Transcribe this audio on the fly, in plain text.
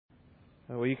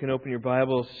Well, you can open your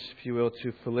Bibles, if you will,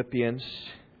 to Philippians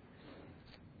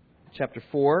chapter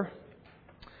 4.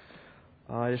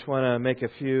 I just want to make a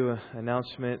few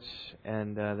announcements,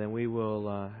 and then we will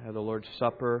have the Lord's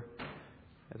Supper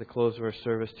at the close of our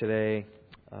service today,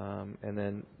 and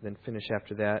then finish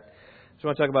after that. So I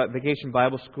want to talk about Vacation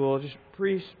Bible School. Just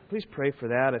please pray for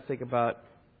that. I think about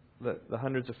the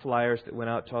hundreds of flyers that went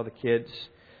out to all the kids.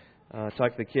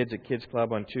 Talked to the kids at Kids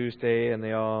Club on Tuesday, and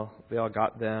they all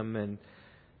got them, and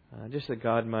just that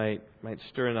God might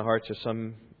stir in the hearts of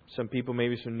some people,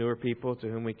 maybe some newer people to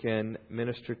whom we can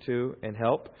minister to and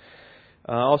help.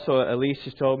 Also, Elise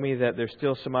has told me that there's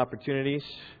still some opportunities.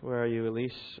 Where are you,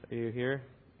 Elise? Are you here?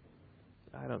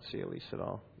 I don't see Elise at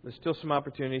all. There's still some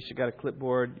opportunities. She's got a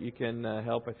clipboard. You can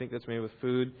help. I think that's made with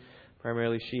food.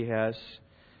 Primarily she has.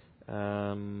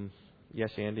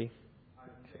 Yes, Andy?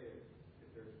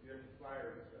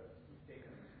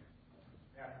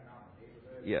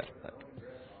 Yeah.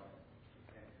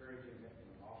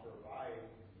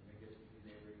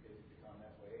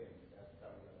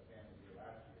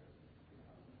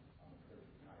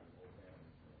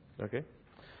 Okay.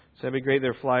 So that'd be great.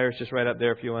 There are flyers just right up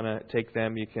there. If you want to take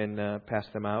them, you can pass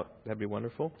them out. That'd be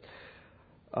wonderful.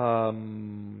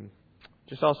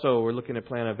 Just also, we're looking at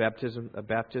planning a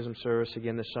baptism service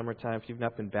again this summertime. If you've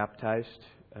not been baptized,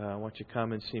 why don't you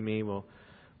come and see me? We'll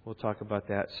talk about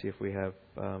that. See if we have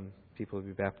people to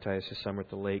be baptized this summer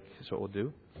at the lake. That's what we'll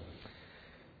do.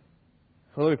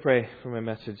 Well, let me pray for my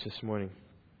message this morning.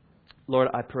 Lord,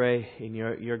 I pray in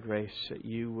your grace that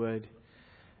you would,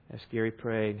 as Gary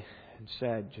prayed and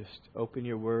said, just open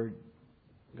your word,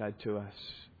 God, to us.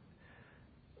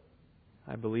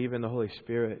 I believe in the Holy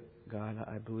Spirit, God.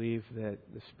 I believe that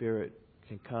the Spirit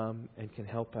can come and can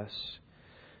help us.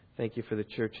 Thank you for the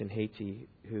church in Haiti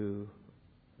who,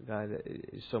 God,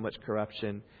 is so much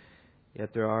corruption.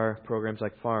 Yet there are programs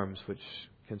like Farms which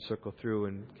can circle through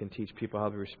and can teach people how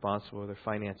to be responsible with their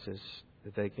finances,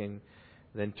 that they can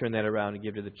then turn that around and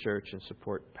give to the church and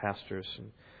support pastors.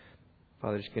 And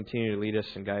Father, just continue to lead us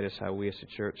and guide us how we as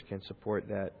a church can support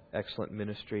that excellent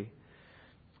ministry.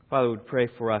 Father, we would pray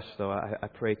for us, though. I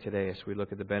pray today as we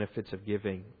look at the benefits of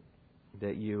giving,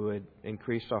 that you would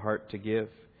increase our heart to give,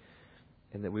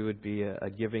 and that we would be a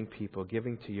giving people,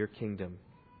 giving to your kingdom.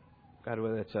 God,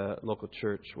 whether that's a local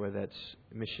church, whether that's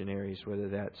missionaries, whether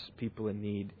that's people in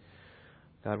need,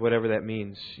 God, whatever that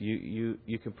means,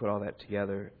 you can put all that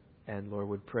together. And Lord,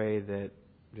 would pray that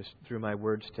just through my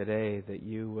words today, that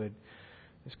you would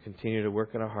just continue to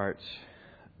work in our hearts,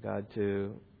 God,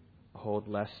 to hold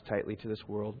less tightly to this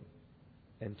world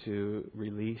and to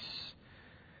release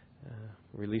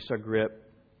our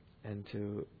grip and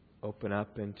to open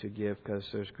up and to give, because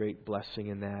there's great blessing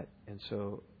in that. And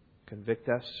so convict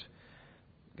us.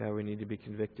 God, we need to be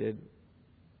convicted,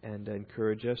 and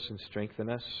encourage us and strengthen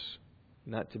us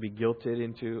not to be guilted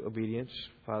into obedience.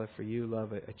 Father, for you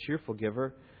love a cheerful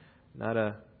giver, not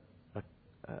a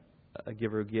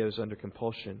giver who gives under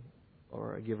compulsion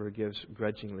or a giver who gives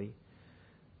grudgingly.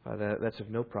 Father, that's of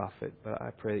no profit, but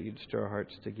I pray that you'd stir our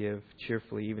hearts to give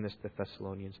cheerfully, even as the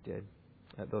Thessalonians did,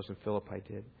 those in Philippi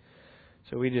did.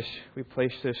 So we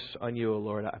place this on you, O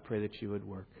Lord. I pray that you would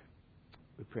work.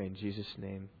 We pray in Jesus'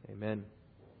 name. Amen.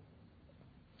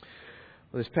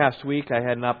 Well, this past week, I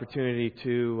had an opportunity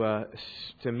to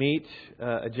meet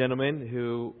a gentleman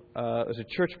who was a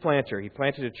church planter. He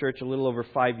planted a church a little over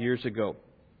 5 years ago.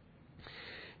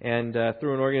 And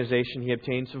through an organization, he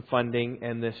obtained some funding.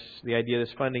 And the idea of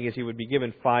this funding is he would be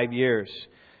given 5 years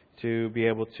to be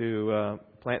able to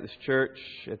plant this church.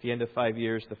 At the end of 5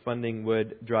 years, the funding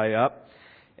would dry up.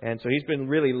 And so he's been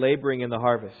really laboring in the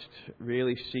harvest,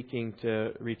 really seeking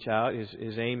to reach out.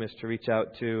 His aim is to reach out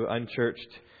to unchurched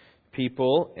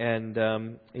people.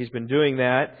 And he's been doing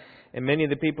that. And many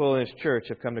of the people in his church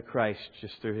have come to Christ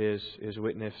just through his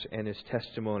witness and his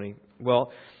testimony.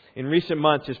 Well, in recent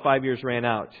months, his 5 years ran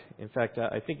out. In fact,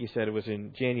 I think he said it was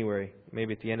in January,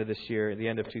 maybe at the end of this year, at the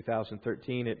end of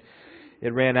 2013.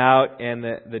 It ran out, and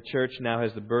the church now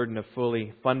has the burden of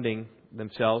fully funding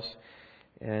themselves.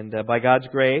 And by God's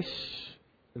grace,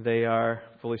 they are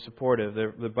fully supportive.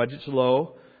 The budget's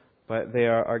low, but they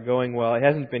are going well. It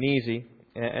hasn't been easy.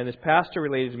 And this pastor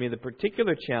related to me the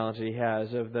particular challenge that he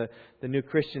has of the new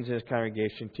Christians in his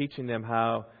congregation, teaching them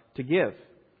how to give.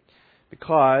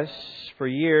 Because for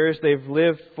years they've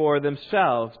lived for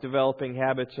themselves, developing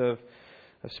habits of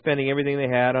spending everything they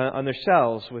had on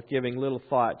themselves, with giving little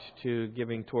thought to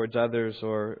giving towards others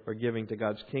or giving to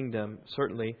God's kingdom,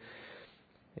 certainly.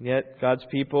 And yet God's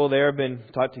people there have been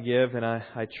taught to give, and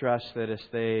I trust that as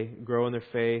they grow in their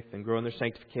faith and grow in their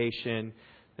sanctification,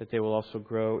 that they will also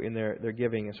grow in their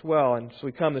giving as well. And so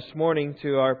we come this morning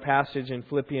to our passage in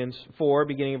Philippians 4,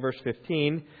 beginning in verse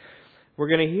 15. We're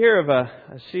going to hear of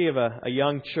a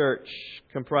young church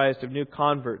comprised of new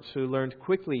converts who learned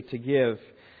quickly to give.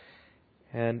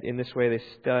 And in this way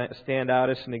they stand out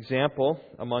as an example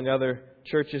among other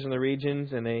churches in the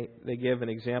regions, and they give an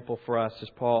example for us as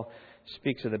Paul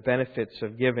speaks of the benefits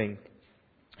of giving.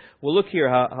 We'll look here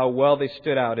how well they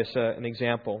stood out as an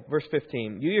example. Verse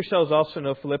 15, you yourselves also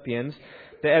know, Philippians,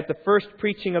 that at the first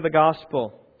preaching of the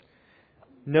gospel,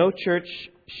 no church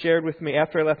shared with me,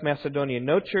 after I left Macedonia,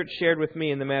 no church shared with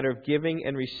me in the matter of giving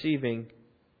and receiving,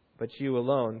 but you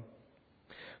alone.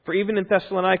 For even in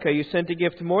Thessalonica you sent a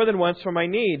gift more than once for my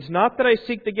needs. Not that I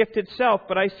seek the gift itself,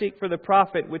 but I seek for the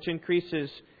profit which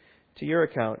increases to your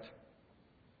account.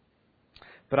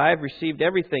 But I have received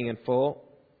everything in full,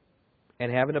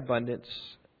 and have an abundance.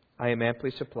 I am amply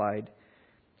supplied.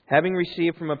 Having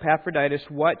received from Epaphroditus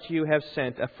what you have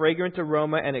sent, a fragrant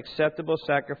aroma and acceptable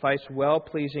sacrifice,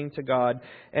 well-pleasing to God.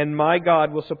 And my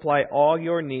God will supply all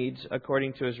your needs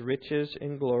according to His riches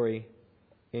in glory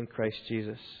in Christ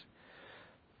Jesus.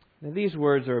 Now, these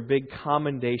words are a big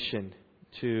commendation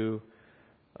to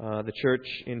the church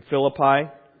in Philippi.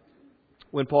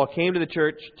 When Paul came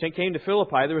to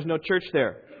Philippi, there was no church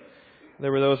there.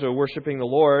 There were those who were worshiping the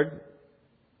Lord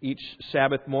each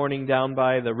Sabbath morning down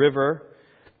by the river.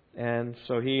 And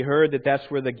so he heard that that's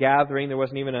where the gathering, there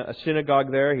wasn't even a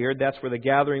synagogue there. He heard that's where the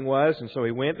gathering was. And so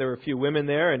he went. There were a few women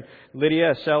there. And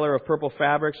Lydia, a seller of purple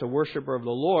fabrics, a worshiper of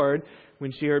the Lord,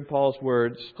 when she heard Paul's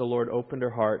words, the Lord opened her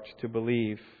heart to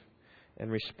believe and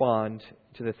respond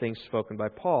to the things spoken by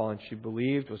Paul. And she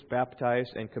believed, was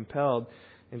baptized, and compelled,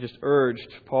 and just urged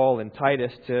Paul and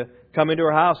Titus to come into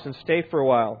her house and stay for a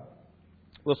while.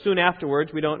 Well, soon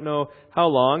afterwards, we don't know how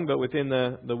long, but within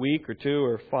the week or 2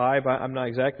 or 5, I'm not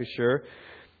exactly sure,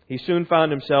 he soon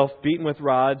found himself beaten with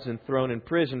rods and thrown in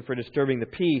prison for disturbing the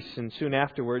peace. And soon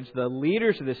afterwards, the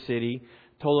leaders of the city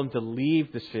told him to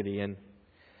leave the city. And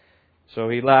so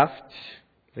he left.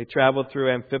 They traveled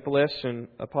through Amphipolis and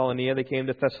Apollonia. They came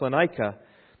to Thessalonica,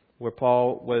 where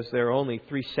Paul was there only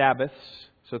 3 Sabbaths,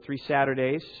 so 3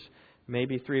 Saturdays,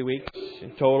 maybe 3 weeks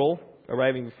in total,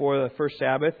 arriving before the first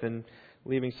Sabbath and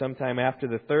leaving sometime after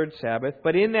the third Sabbath.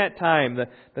 But in that time,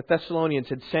 the Thessalonians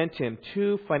had sent him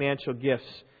 2 financial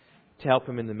gifts to help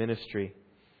him in the ministry.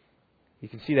 You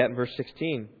can see that in verse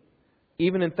 16.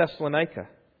 Even in Thessalonica,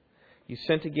 you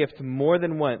sent a gift more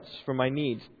than once for my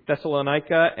needs.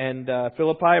 Thessalonica and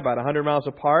Philippi, about 100 miles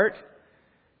apart.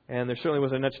 And there certainly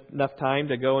was enough time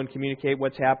to go and communicate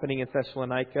what's happening in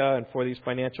Thessalonica and for these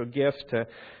financial gifts to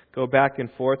go back and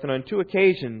forth. And on 2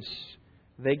 occasions,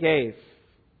 they gave.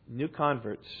 New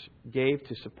converts gave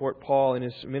to support Paul in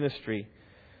his ministry.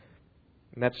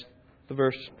 And that's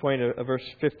the point of verse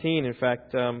 15. In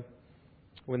fact,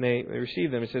 when they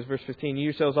received them, it says, verse 15, you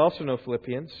yourselves also know,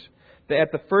 Philippians, that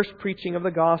at the first preaching of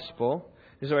the gospel,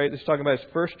 this is talking about his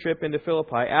first trip into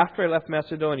Philippi. After I left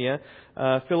Macedonia,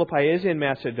 Philippi is in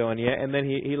Macedonia, and then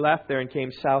he left there and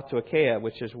came south to Achaia,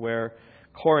 which is where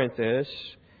Corinth is.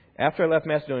 After I left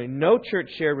Macedonia, no church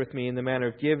shared with me in the matter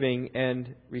of giving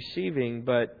and receiving,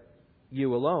 but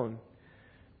you alone.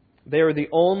 They were the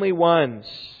only ones,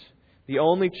 the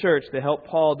only church that helped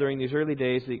Paul during these early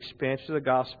days, the expansion of the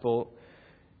gospel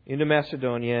into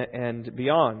Macedonia and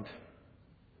beyond.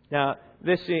 Now,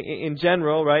 this in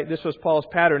general, right, this was Paul's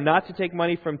pattern, not to take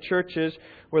money from churches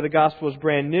where the gospel was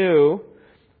brand new.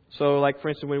 So, like, for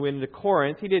instance, when we went into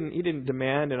Corinth, he didn't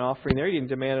demand an offering there. He didn't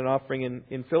demand an offering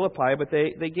in Philippi, but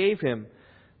they gave him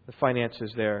the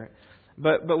finances there.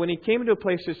 But when he came into a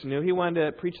place that's new, he wanted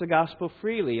to preach the gospel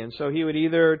freely. And so he would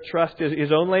either trust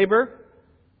his own labor,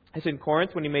 as in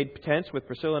Corinth when he made tents with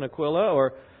Priscilla and Aquila,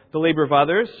 or the labor of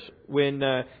others when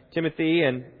Timothy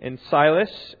and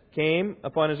Silas came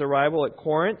upon his arrival at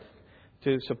Corinth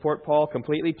to support Paul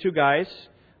completely. 2 guys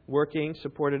working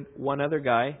supported one other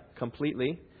guy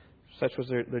completely. Such was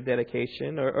their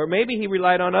dedication. Or maybe he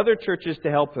relied on other churches to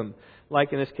help him.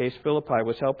 Like in this case, Philippi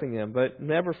was helping them. But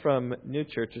never from new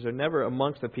churches or never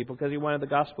amongst the people, because he wanted the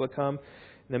gospel to come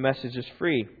and the message is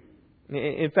free.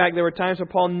 In fact, there were times when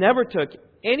Paul never took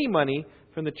any money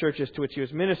from the churches to which he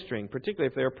was ministering, particularly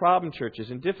if they were problem churches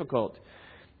and difficult.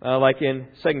 Like in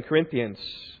 2 Corinthians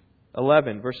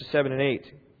 11, verses 7 and 8.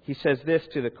 He says this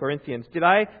to the Corinthians, did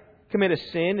I commit a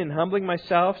sin in humbling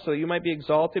myself so that you might be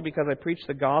exalted because I preached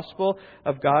the gospel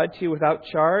of God to you without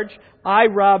charge? I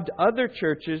robbed other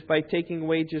churches by taking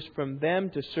wages from them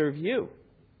to serve you.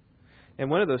 And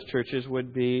one of those churches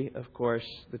would be, of course,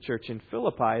 the church in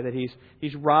Philippi, that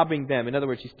he's robbing them. In other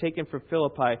words, he's taken from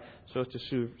Philippi so as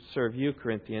to serve you,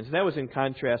 Corinthians. And that was in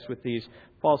contrast with these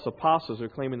false apostles who are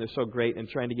claiming they're so great and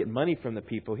trying to get money from the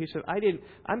people. He said,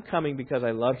 I'm coming because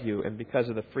I love you and because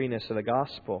of the freeness of the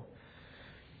gospel.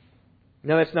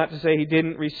 Now, that's not to say he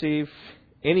didn't receive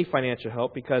any financial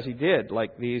help, because he did,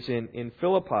 like these in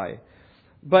Philippi.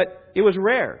 But it was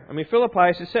rare. I mean, Philippi,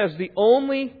 as it says, the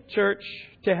only church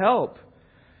to help.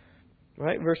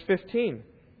 Right? Verse 15.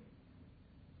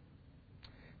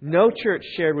 No church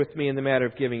shared with me in the matter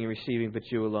of giving and receiving, but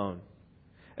you alone.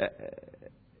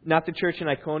 Not the church in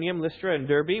Iconium, Lystra, and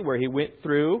Derbe, where he went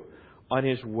through on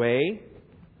his way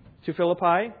to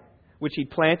Philippi, which he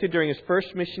planted during his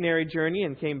first missionary journey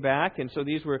and came back. And so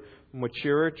these were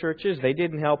maturer churches. They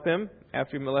didn't help him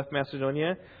after he left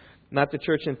Macedonia. Not the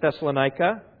church in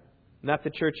Thessalonica. Not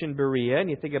the church in Berea. And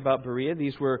you think about Berea,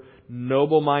 these were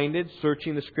noble-minded,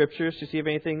 searching the Scriptures to see if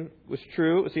anything was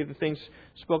true, see if the things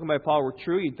spoken by Paul were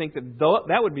true. You'd think that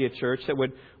that would be a church that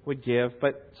would give.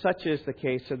 But such is the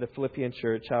case of the Philippian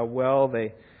church, how well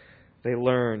they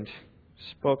learned.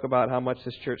 Spoke about how much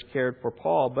this church cared for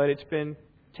Paul. But it's been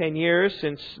 10 years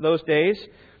since those days.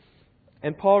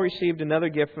 And Paul received another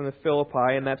gift from the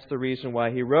Philippi, and that's the reason why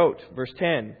he wrote. Verse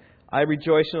 10. I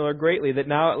rejoice in the Lord greatly that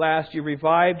now at last you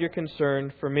revived your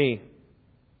concern for me.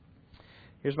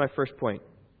 Here's my first point.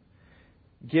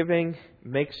 Giving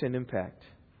makes an impact.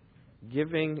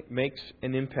 Giving makes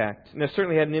an impact. And it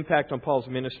certainly had an impact on Paul's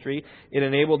ministry. It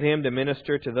enabled him to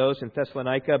minister to those in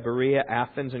Thessalonica, Berea,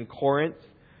 Athens, and Corinth,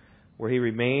 where he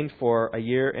remained for a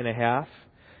year and a half.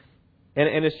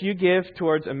 And as you give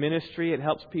towards a ministry, it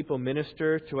helps people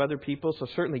minister to other people. So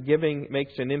certainly giving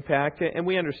makes an impact. And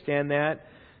we understand that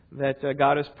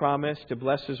God has promised to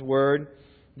bless His Word,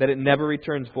 that it never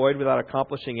returns void without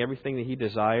accomplishing everything that He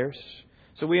desires.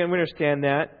 So we understand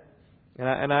that.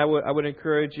 And I would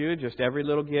encourage you, just every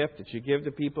little gift that you give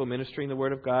to people ministering the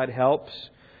Word of God helps.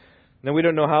 Now, we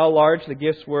don't know how large the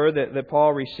gifts were that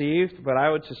Paul received, but I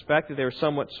would suspect that they were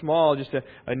somewhat small. Just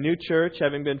a new church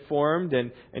having been formed,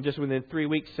 and just within 3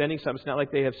 weeks sending something. It's not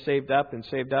like they have saved up and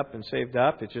saved up and saved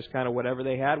up. It's just kind of whatever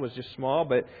they had was just small,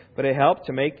 but it helped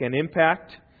to make an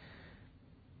impact.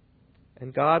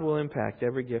 And God will impact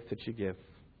every gift that you give.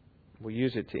 We'll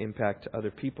use it to impact other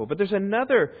people. But there's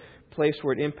another place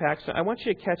where it impacts. I want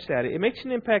you to catch that. It makes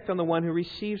an impact on the one who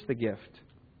receives the gift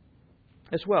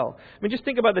as well. I mean, just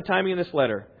think about the timing of this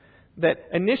letter. That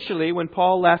initially, when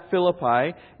Paul left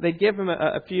Philippi, they gave him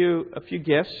a few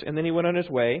gifts, and then he went on his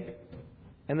way,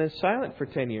 and then silent for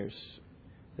 10 years.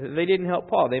 They didn't help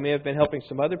Paul. They may have been helping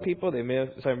some other people. They may have,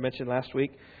 as I mentioned last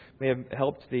week, may have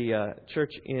helped the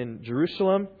church in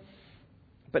Jerusalem.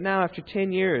 But now, after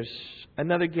 10 years,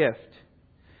 another gift.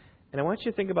 And I want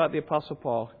you to think about the Apostle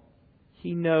Paul.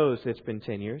 He knows it's been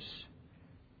 10 years.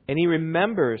 And he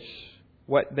remembers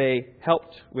what they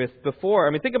helped with before.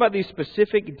 I mean, think about these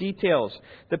specific details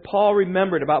that Paul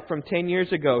remembered about from 10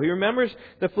 years ago. He remembers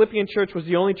the Philippian church was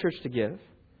the only church to give.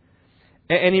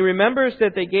 And he remembers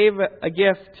that they gave a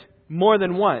gift more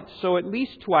than once. So at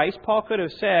least twice. Paul could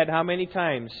have said how many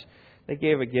times they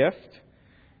gave a gift.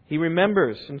 He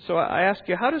remembers. And so I ask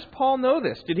you, how does Paul know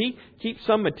this? Did he keep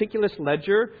some meticulous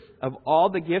ledger of all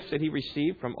the gifts that he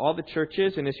received from all the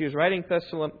churches? And as he was writing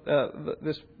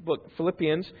this book,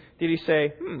 Philippians, did he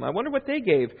say, I wonder what they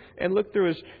gave? And look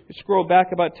through scroll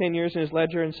back about 10 years in his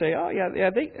ledger and say,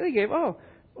 they gave,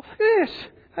 look at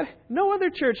this. No other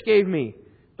church gave me.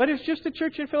 But it's just the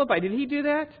church in Philippi. Did he do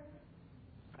that?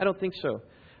 I don't think so.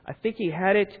 I think he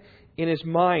had it in his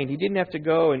mind. He didn't have to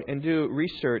go and do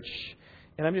research.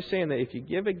 And I'm just saying that if you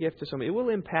give a gift to somebody, it will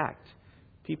impact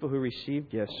people who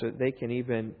receive gifts so that they can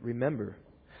even remember.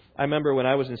 I remember when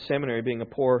I was in seminary, being a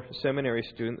poor seminary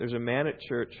student, there's a man at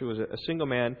church who was a single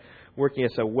man working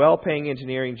as a well-paying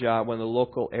engineering job, one of the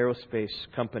local aerospace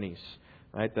companies,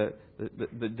 right?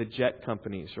 The jet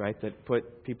companies, right? That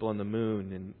put people on the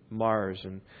moon and Mars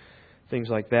and things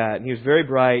like that. And he was very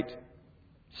bright,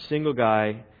 single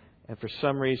guy, and for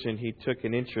some reason he took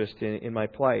an interest in my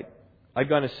plight. I'd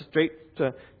gone straight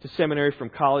to seminary from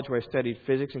college where I studied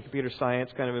physics and computer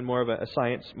science, kind of in more of a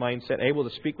science mindset, able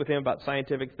to speak with him about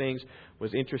scientific things,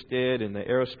 was interested in the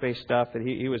aerospace stuff, that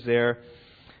he was there.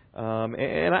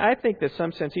 And I think that in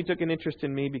some sense he took an interest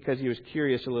in me because he was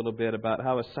curious a little bit about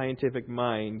how a scientific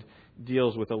mind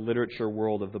deals with the literature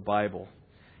world of the Bible.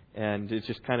 And it's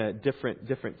just kind of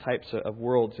different types of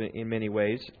worlds in many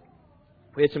ways.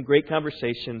 We had some great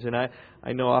conversations, and I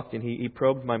know often he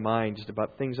probed my mind just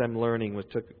about things I'm learning, which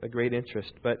took a great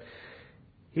interest. But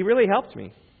he really helped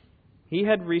me. He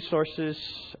had resources,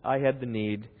 I had the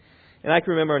need. And I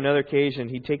can remember another occasion,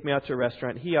 he'd take me out to a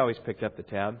restaurant. He always picked up the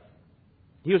tab.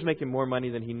 He was making more money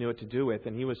than he knew what to do with,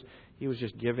 and he was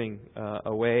just giving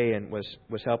away and was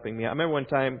helping me. I remember one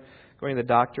time going to the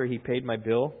doctor, he paid my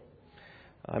bill.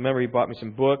 I remember he bought me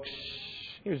some books.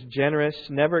 He was generous,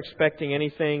 never expecting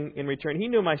anything in return. He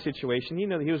knew my situation. He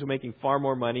knew that he was making far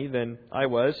more money than I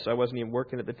was. I wasn't even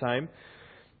working at the time.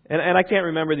 And I can't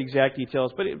remember the exact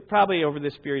details, but probably over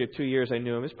this period of 2 years I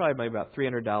knew him. It's probably about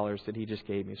 $300 that he just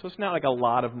gave me. So it's not like a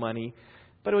lot of money,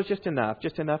 but it was just enough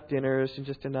dinners and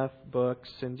just enough books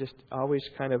and just always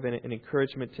kind of an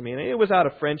encouragement to me. And it was out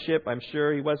of friendship, I'm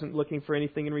sure. He wasn't looking for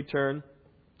anything in return.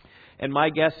 And my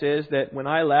guess is that when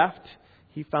I left,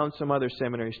 he found some other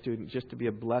seminary student just to be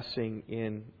a blessing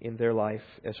in their life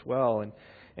as well.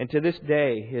 And to this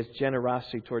day, his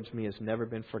generosity towards me has never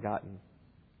been forgotten.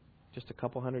 Just a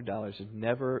couple $100 has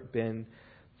never been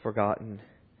forgotten.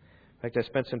 In fact, I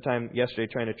spent some time yesterday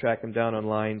trying to track him down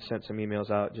online, sent some emails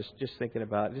out, just thinking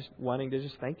about it, just wanting to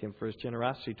just thank him for his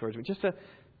generosity towards me. Just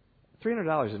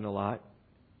 $300 isn't a lot,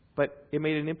 but it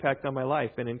made an impact on my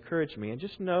life and encouraged me. And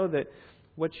just know that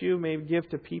what you may give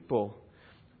to people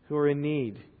who are in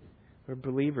need, who are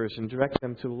believers, and direct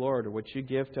them to the Lord, or what you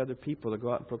give to other people to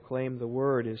go out and proclaim the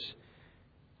Word is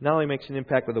not only makes an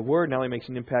impact with the Word, not only makes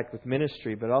an impact with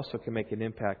ministry, but also can make an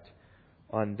impact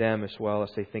on them as well as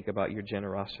they think about your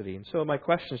generosity. And so my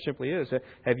question simply is,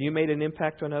 have you made an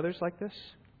impact on others like this?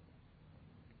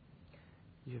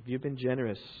 Have you been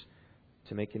generous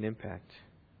to make an impact?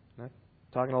 Not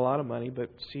talking a lot of money, but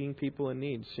seeing people in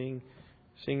need, seeing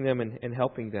them and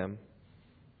helping them.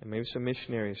 And maybe some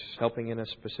missionaries helping in a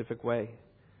specific way.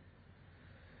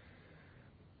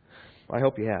 I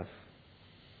hope you have.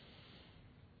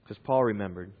 Because Paul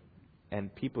remembered,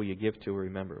 and people you give to will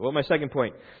remember. Well, my second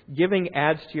point, giving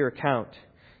adds to your account.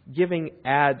 Giving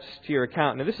adds to your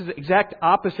account. Now, this is the exact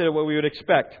opposite of what we would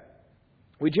expect.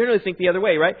 We generally think the other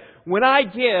way, right? When I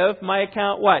give, my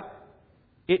account what?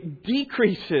 It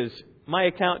decreases. My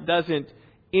account doesn't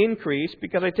increase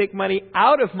because I take money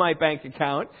out of my bank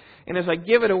account, and as I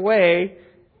give it away,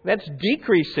 that's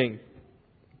decreasing.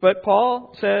 But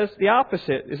Paul says the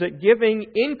opposite, is that giving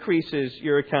increases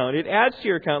your account. It adds to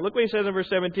your account. Look what he says in verse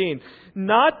 17.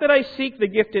 Not that I seek the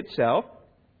gift itself,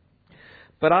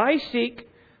 but I seek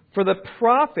for the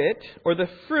profit or the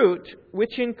fruit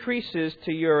which increases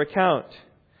to your account.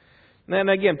 And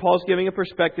again, Paul's giving a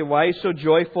perspective why he's so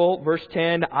joyful. Verse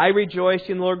 10, I rejoice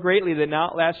in the Lord greatly that now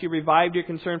at last you revived your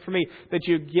concern for me, that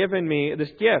you've given me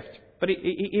this gift. But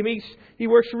he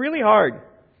works really hard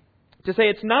to say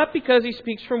it's not because he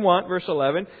speaks from want, verse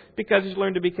 11, because he's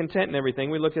learned to be content in everything.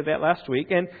 We looked at that last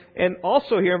week. And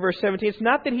also here in verse 17, it's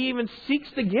not that he even seeks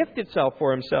the gift itself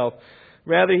for himself.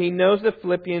 Rather, he knows the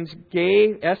Philippians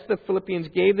gave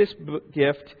this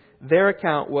gift, their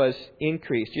account was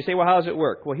increased. You say, well, how does it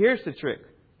work? Well, here's the trick.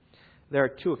 There are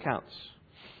two accounts.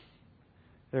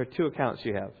 There are two accounts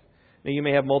you have. Now, you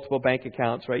may have multiple bank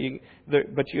accounts, right?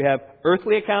 But you have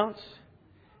earthly accounts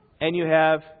and you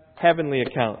have heavenly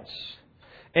accounts.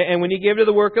 And when you give to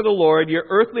the work of the Lord, your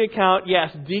earthly account,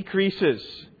 yes, decreases.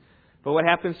 But what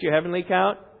happens to your heavenly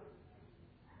account?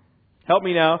 Help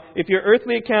me now. If your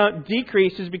earthly account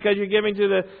decreases because you're giving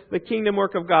to the kingdom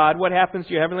work of God, what happens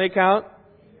to your heavenly account?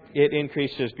 It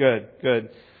increases. Good.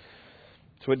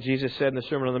 That's what Jesus said in the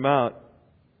Sermon on the Mount.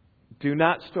 Do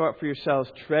not store up for yourselves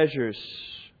treasures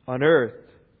on earth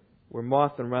where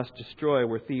moth and rust destroy,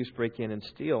 where thieves break in and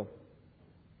steal.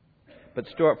 But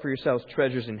store up for yourselves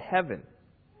treasures in heaven,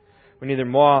 where neither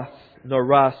moth nor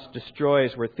rust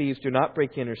destroys, where thieves do not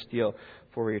break in or steal.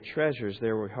 For where your treasures,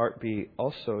 there will your heart be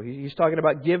also. He's talking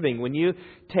about giving. When you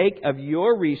take of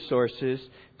your resources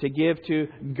to give to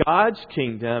God's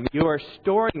kingdom, you are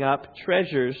storing up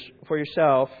treasures for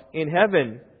yourself in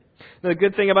heaven. Now, the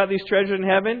good thing about these treasures in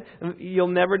heaven, you'll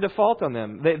never default on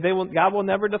them. God will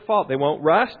never default. They won't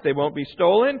rust. They won't be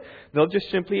stolen. They'll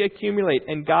just simply accumulate.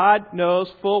 And God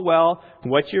knows full well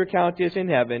what your account is in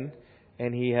heaven,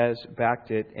 and He has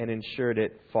backed it and insured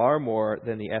it far more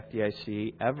than the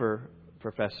FDIC ever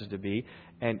professes to be,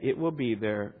 and it will be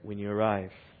there when you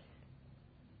arrive.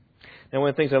 Now, one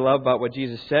of the things I love about what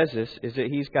Jesus says is that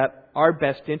He's got our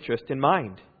best interest in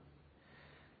mind.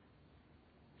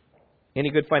 Any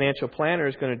good financial planner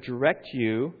is going to direct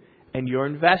you and your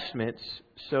investments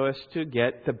so as to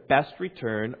get the best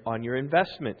return on your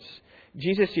investments.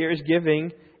 Jesus here is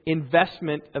giving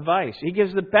investment advice. He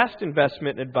gives the best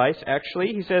investment advice,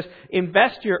 actually. He says,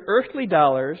 invest your earthly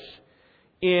dollars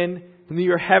in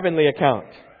your heavenly account.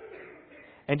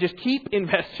 And just keep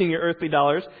investing your earthly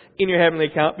dollars in your heavenly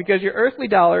account, because your earthly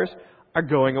dollars are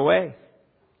going away.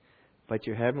 But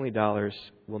your heavenly dollars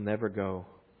will never go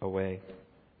away.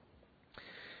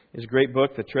 his great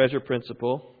book, The Treasure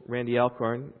Principle, Randy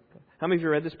Alcorn. How many of you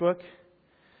read this book?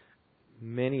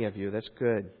 Many of you. That's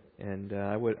good. And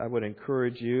I would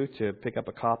encourage you to pick up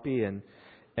a copy and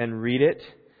read it.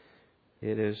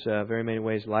 It is very many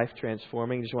ways life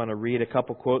transforming. Just want to read a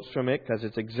couple quotes from it because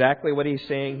it's exactly what he's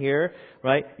saying here,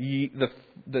 right?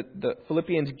 The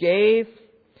Philippians gave,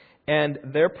 and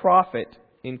their profit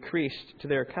increased to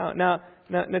their account. Now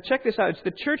check this out. It's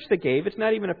the church that gave. It's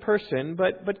not even a person,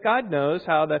 but God knows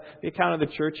how the account of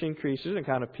the church increases, the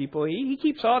account of people. He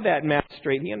keeps all that math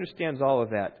straight. He understands all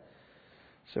of that.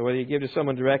 So whether you give to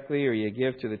someone directly or you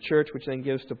give to the church, which then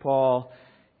gives to Paul,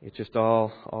 it just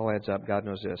all adds up. God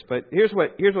knows this. But here's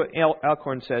what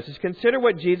Alcorn says: is consider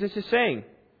what Jesus is saying.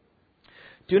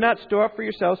 Do not store up for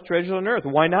yourselves treasures on earth.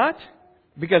 Why not?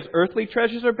 Because earthly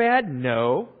treasures are bad?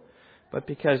 No, but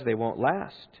because they won't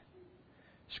last.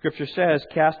 Scripture says,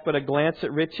 cast but a glance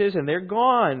at riches and they're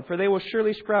gone, for they will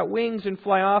surely sprout wings and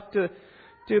fly off to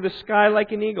the sky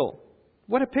like an eagle.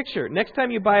 What a picture. Next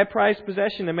time you buy a prized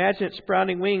possession, imagine it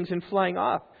sprouting wings and flying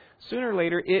off. Sooner or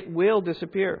later, it will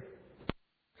disappear.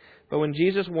 But when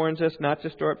Jesus warns us not to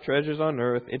store up treasures on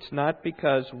earth, it's not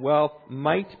because wealth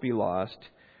might be lost.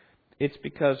 It's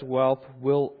because wealth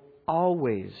will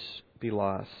always be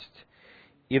lost.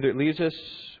 Either it leaves us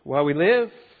while we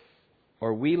live,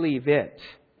 or we leave it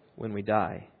when we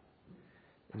die.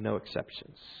 No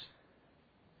exceptions.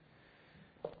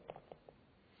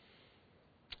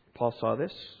 Paul saw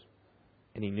this,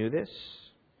 and he knew this.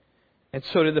 And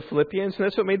so did the Philippians, and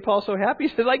that's what made Paul so happy.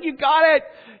 He said, you got it!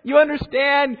 You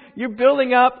understand! You're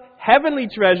building up heavenly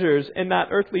treasures and not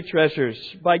earthly treasures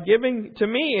by giving to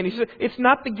me. And he said, it's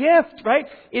not the gift, right?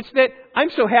 It's that I'm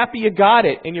so happy you got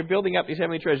it, and you're building up these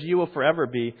heavenly treasures. You will forever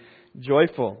be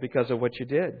joyful because of what you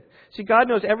did. See, God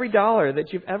knows every dollar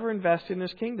that you've ever invested in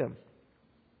His kingdom.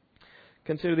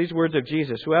 Consider these words of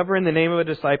Jesus. Whoever in the name of a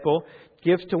disciple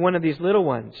gives to one of these little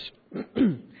ones,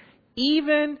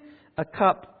 even a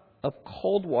cup of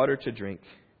cold water to drink,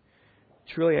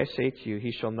 truly I say to you,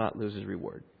 he shall not lose his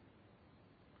reward.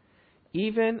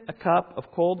 Even a cup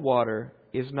of cold water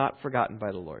is not forgotten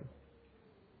by the Lord.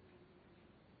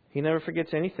 He never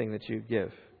forgets anything that you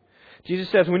give. Jesus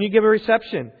says, when you give a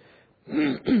reception,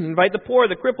 invite the poor,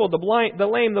 the crippled, the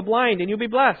lame, the blind, and you'll be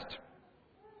blessed.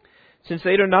 Since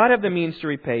they do not have the means to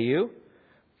repay you,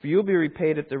 for you'll be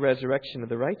repaid at the resurrection of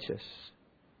the righteous.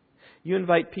 You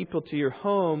invite people to your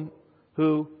home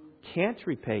who can't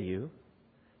repay you,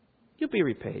 you'll be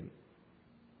repaid.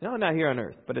 No, not here on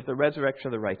earth, but at the resurrection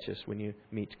of the righteous when you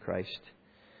meet Christ.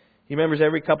 He remembers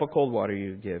every cup of cold water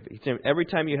you give. Every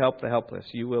time you help the helpless,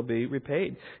 you will be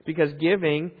repaid. Because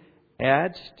giving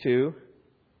adds to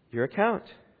your account.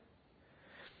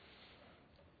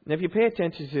 Now, if you pay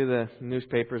attention to the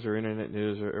newspapers or internet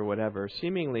news or whatever,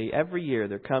 seemingly every year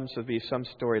there comes to be some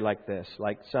story like this,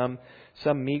 like some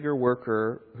meager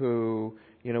worker who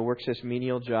works this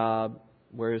menial job,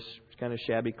 wears kind of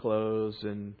shabby clothes,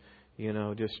 and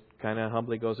just kind of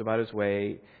humbly goes about his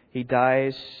way. He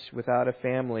dies without a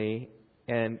family,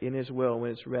 and in his will,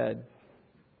 when it's read,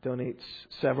 donates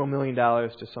several $1 million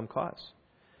to some cause.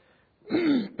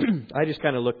 I just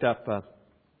kind of looked up,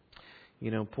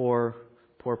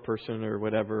 poor person or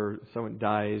whatever, someone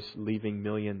dies leaving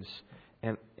millions.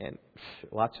 And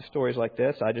lots of stories like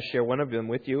this. I just share one of them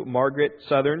with you. Margaret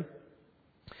Southern.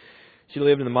 She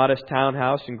lived in a modest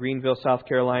townhouse in Greenville, South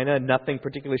Carolina. Nothing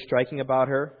particularly striking about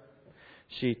her.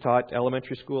 She taught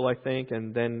elementary school, I think,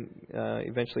 and then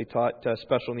eventually taught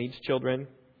special needs children.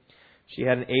 She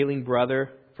had an ailing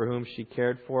brother for whom she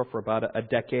cared for about a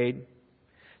decade.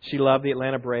 She loved the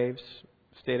Atlanta Braves.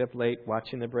 Stayed up late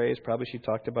watching the Braves. Probably she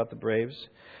talked about the Braves.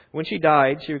 When she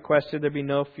died, she requested there be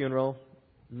no funeral,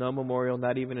 no memorial,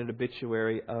 not even an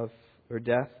obituary of her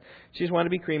death. She just wanted to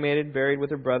be cremated, buried with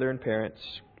her brother and parents.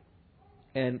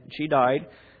 And she died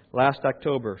last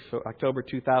October, so October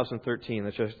 2013.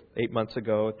 That's just 8 months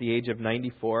ago, at the age of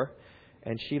 94.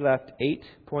 And she left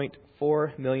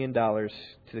 $8.4 million to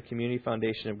the Community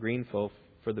Foundation of Greenville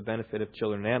for the benefit of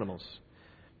children and animals.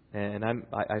 And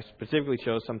I specifically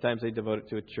chose, sometimes they devote it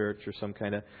to a church or some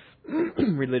kind of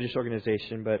religious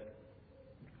organization, but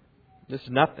this is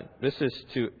nothing. This is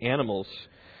to animals,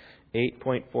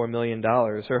 $8.4 million.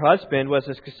 Her husband was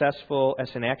as successful as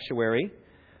an actuary.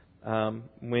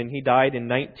 When he died in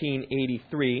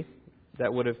 1983,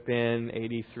 that would have been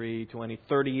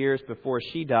 30 years before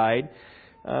she died,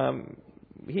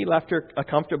 he left her a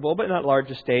comfortable but not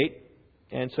large estate.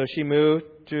 And so she moved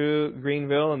to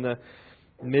Greenville in the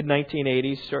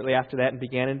mid-1980s, shortly after that, and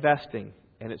began investing.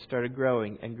 And it started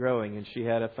growing and growing. And she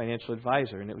had a financial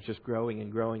advisor, and it was just growing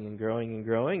and growing and growing and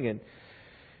growing. And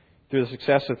Through the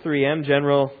success of 3M,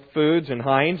 General Foods, and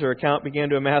Heinz, her account began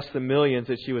to amass the millions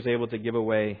that she was able to give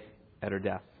away at her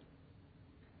death.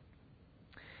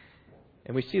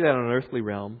 And we see that on an earthly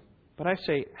realm. But I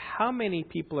say, how many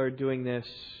people are doing this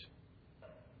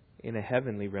in a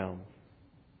heavenly realm?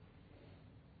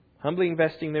 Humbly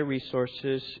investing their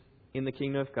resources in the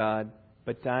kingdom of God,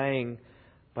 but dying,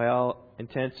 by all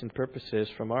intents and purposes,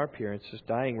 from our appearances,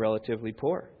 dying relatively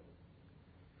poor,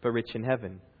 but rich in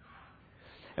heaven.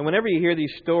 And whenever you hear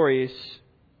these stories,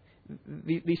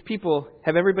 these people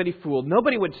have everybody fooled.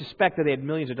 Nobody would suspect that they had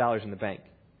millions of dollars in the bank.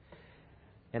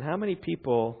 And how many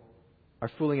people are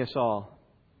fooling us all,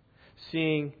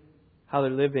 seeing how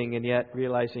they're living and yet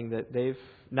realizing that they've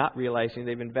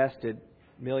invested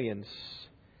millions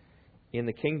in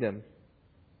the kingdom,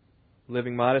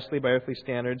 living modestly by earthly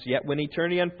standards, yet when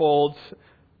eternity unfolds,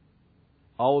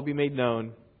 all will be made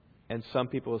known, and some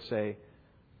people will say,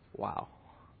 wow,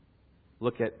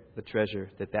 look at the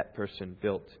treasure that person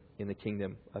built in the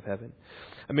kingdom of heaven.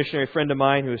 A missionary friend of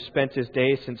mine who has spent his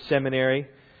days since seminary,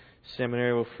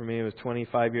 well, for me it was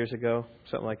 25 years ago,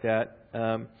 something like that,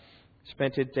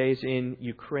 spent his days in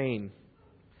Ukraine.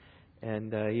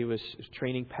 And he was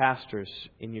training pastors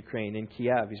in Ukraine, in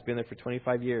Kiev. He's been there for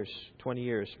 25 years, 20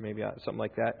 years, maybe, something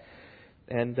like that.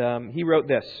 And he wrote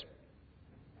this.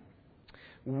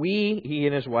 He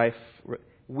and his wife,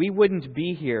 we wouldn't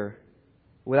be here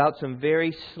without some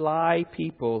very sly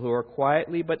people who are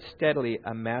quietly but steadily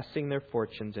amassing their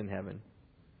fortunes in heaven.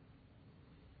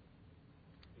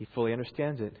 He fully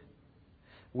understands it.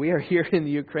 We are here in the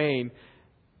Ukraine,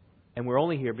 and we're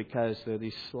only here because there are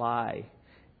these sly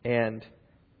and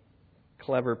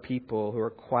clever people who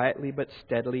are quietly but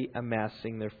steadily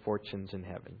amassing their fortunes in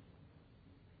heaven.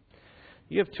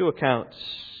 You have two accounts,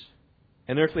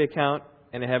 an earthly account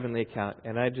and a heavenly account.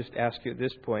 And I just ask you at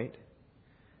this point,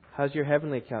 how's your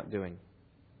heavenly account doing?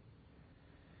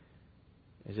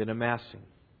 Is it amassing?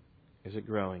 Is it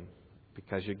growing?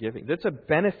 Because you're giving. That's a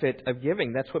benefit of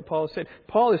giving. That's what Paul said.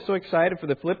 Paul is so excited for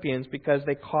the Philippians because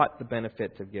they caught the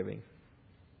benefits of giving.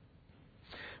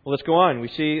 Well, let's go on. We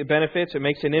see the benefits. It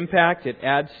makes an impact. It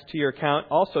adds to your account.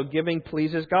 Also, giving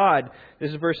pleases God. This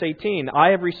is verse 18. I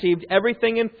have received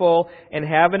everything in full and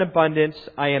have an abundance.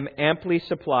 I am amply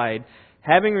supplied.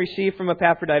 Having received from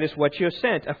Epaphroditus what you have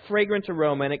sent, a fragrant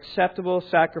aroma, an acceptable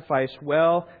sacrifice,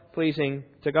 well pleasing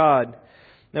to God.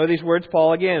 Now, with these words,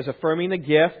 Paul again is affirming the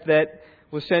gift that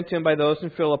was sent to him by those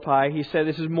in Philippi. He said,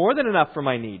 this is more than enough for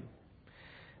my need.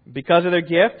 Because of their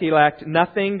gift, he lacked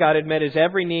nothing. God had met his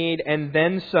every need and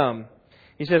then some.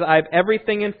 He says, I have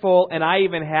everything in full and I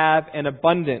even have an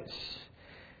abundance.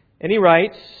 And he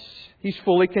writes, he's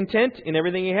fully content in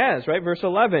everything he has, right? Verse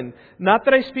 11, not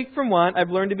that I speak from want,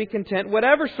 I've learned to be content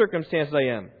whatever circumstances I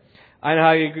am. I know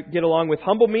how to get along with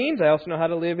humble means. I also know how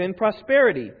to live in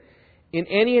prosperity. In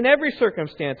any and every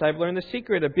circumstance, I've learned the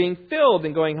secret of being filled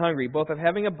and going hungry, both of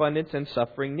having abundance and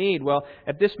suffering need. Well,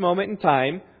 at this moment in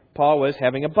time, Paul was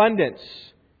having abundance.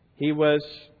 He was,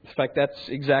 in fact, that's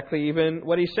exactly even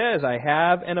what he says. I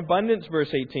have an abundance, verse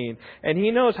 18. And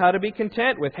he knows how to be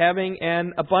content with having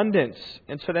an abundance.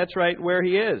 And so that's right where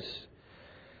he is.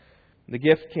 The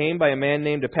gift came by a man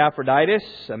named Epaphroditus,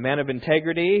 a man of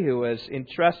integrity who was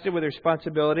entrusted with the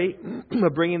responsibility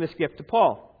of bringing this gift to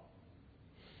Paul.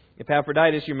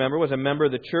 Epaphroditus, you remember, was a member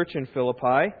of the church in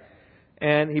Philippi,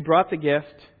 and he brought the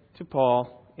gift to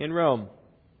Paul in Rome.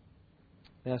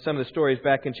 Now, some of the stories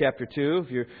back in chapter 2,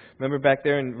 if you remember back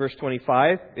there in verse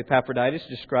 25, Epaphroditus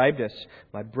described as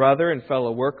my brother and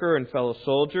fellow worker and fellow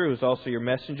soldier, who is also your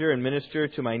messenger and minister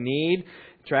to my need.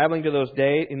 Traveling to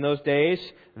in those days,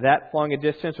 that long a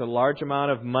distance, a large amount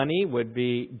of money would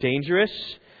be dangerous.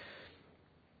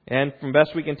 And from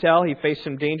best we can tell, he faced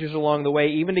some dangers along the way,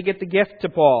 even to get the gift to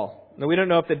Paul. Now, we don't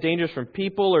know if the dangers from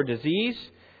people or disease,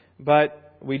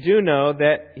 but we do know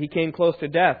that he came close to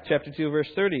death. Chapter 2, verse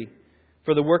 30.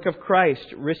 For the work of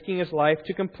Christ, risking his life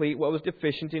to complete what was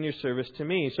deficient in your service to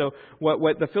me. So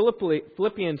what the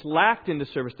Philippians lacked in the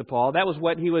service to Paul, that was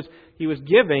what he was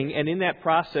giving. And in that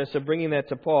process of bringing that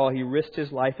to Paul, he risked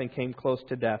his life and came close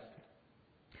to death.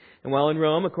 And while in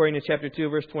Rome, according to chapter 2,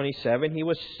 verse 27, he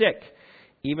was sick,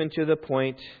 even to the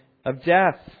point of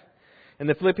death. And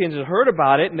the Philippians had heard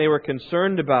about it, and they were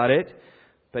concerned about it.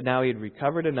 But now he had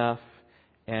recovered enough,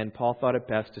 and Paul thought it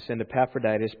best to send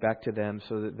Epaphroditus back to them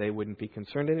so that they wouldn't be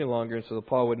concerned any longer, and so that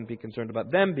Paul wouldn't be concerned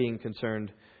about them being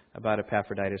concerned about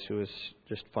Epaphroditus, who was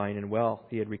just fine and well.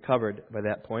 He had recovered by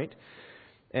that point.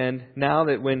 And now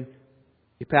that when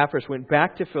Epaphras went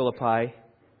back to Philippi,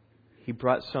 he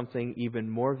brought something even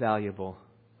more valuable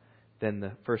than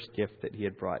the first gift that he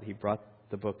had brought. He brought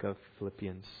the book of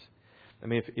Philippians. I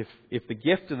mean, if the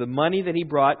gift of the money that he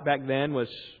brought back then was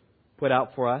put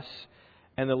out for us,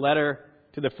 and the letter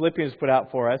to the Philippians put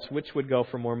out for us, which would go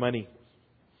for more money?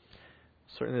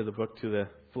 Certainly the book to the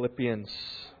Philippians.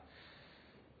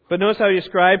 But notice how he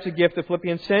describes the gift the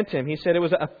Philippians sent him. He said it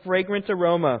was a fragrant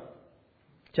aroma.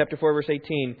 Chapter 4, verse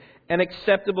 18. An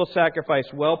acceptable sacrifice,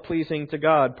 well-pleasing to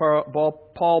God.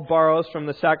 Paul borrows from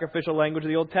the sacrificial language of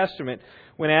the Old Testament.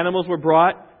 When animals were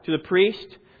brought to the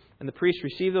priest, and the priest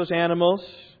received those animals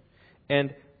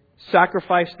and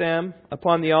sacrificed them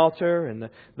upon the altar, and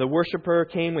the worshiper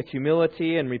came with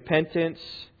humility and repentance,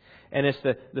 and as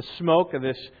the smoke of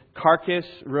this carcass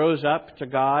rose up to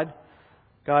God,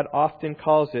 God often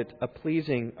calls it a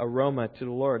pleasing aroma to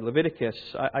the Lord. Leviticus,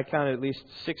 I counted at least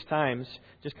 6 times,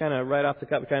 just kind of right off the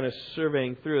cuff, kind of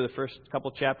surveying through the first couple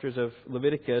chapters of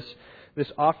Leviticus.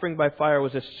 This offering by fire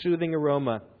was a soothing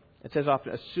aroma. It says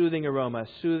often a soothing aroma, a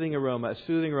soothing aroma, a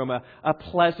soothing aroma, a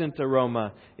pleasant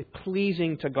aroma, a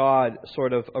pleasing to God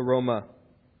sort of aroma.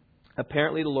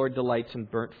 Apparently the Lord delights in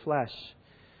burnt flesh.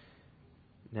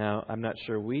 Now, I'm not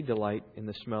sure we delight in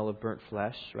the smell of burnt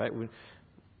flesh, right?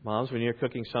 Moms, when you're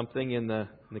cooking something in the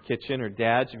kitchen, or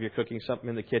dads, if you're cooking something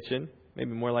in the kitchen,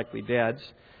 maybe more likely dads,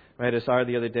 right? Asar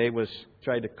the other day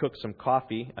tried to cook some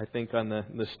coffee, I think, on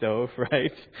the stove,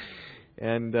 right?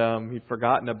 And he'd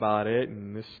forgotten about it,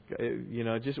 and this,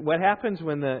 just what happens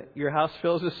when your house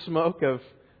fills with smoke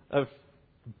of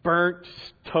burnt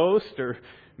toast or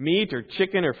meat or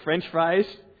chicken or French fries?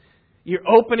 You're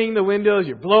opening the windows,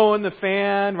 you're blowing the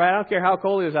fan, right? I don't care how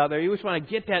cold it is out there. You just want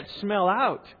to get that smell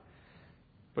out.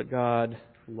 But God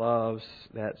loves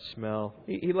that smell.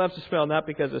 He loves the smell not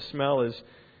because the smell is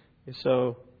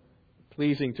so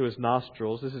pleasing to His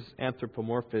nostrils. This is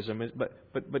anthropomorphism.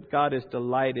 But God is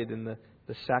delighted in the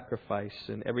sacrifice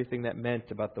and everything that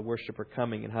meant about the worshiper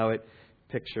coming and how it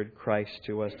pictured Christ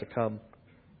who was to come.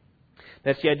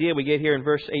 That's the idea we get here in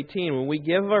verse 18. When we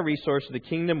give our resources to the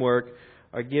kingdom work,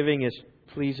 our giving is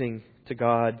pleasing to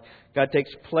God. God takes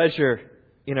pleasure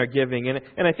in our giving.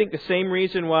 And I think the same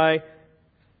reason why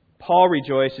Paul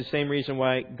rejoiced, the same reason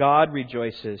why God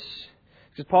rejoices.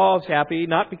 Because Paul is happy,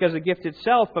 not because of the gift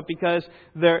itself, but because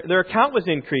their account was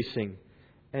increasing.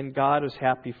 And God is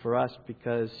happy for us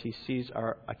because He sees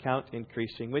our account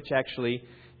increasing, which actually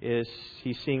is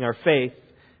He's seeing our faith,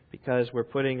 because we're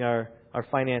putting our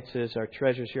finances, our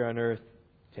treasures here on earth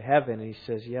to heaven. And He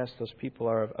says, yes, those people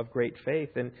are of great faith.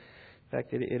 And in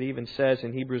fact, it even says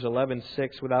in Hebrews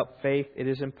 11:6, without faith it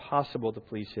is impossible to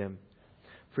please Him.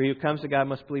 For he who comes to God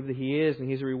must believe that He is, and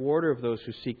He's a rewarder of those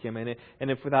who seek Him. And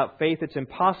if without faith it's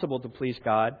impossible to please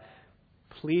God,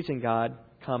 pleasing God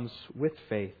comes with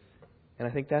faith. And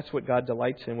I think that's what God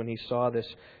delights in when He saw this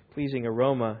pleasing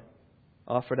aroma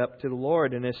offered up to the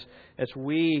Lord. And as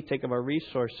we take of our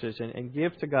resources and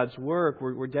give to God's work,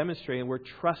 we're demonstrating, we're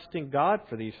trusting God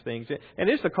for these things. And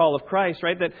it is the call of Christ,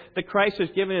 right? That Christ has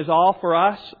given His all for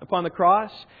us upon the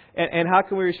cross. And how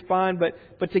can we respond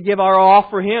but to give our all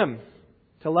for Him?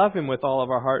 To love Him with all of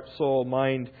our heart, soul,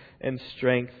 mind, and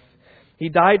strength. He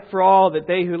died for all, that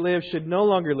they who live should no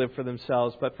longer live for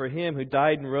themselves, but for Him who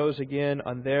died and rose again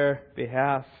on their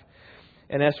behalf.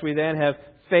 And as we then have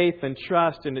faith and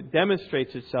trust, and it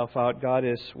demonstrates itself out, God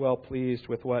is well pleased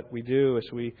with what we do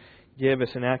as we give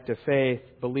as an act of faith,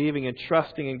 believing and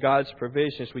trusting in God's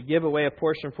provisions. We give away a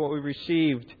portion from what we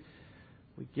received.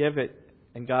 We give it,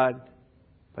 and God,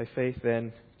 by faith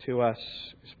then, to us,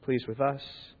 is pleased with us.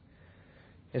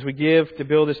 As we give to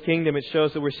build His kingdom, it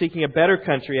shows that we're seeking a better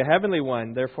country, a heavenly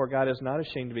one. Therefore, God is not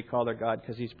ashamed to be called our God,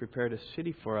 because He's prepared a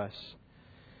city for us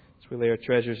as we lay our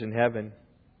treasures in heaven.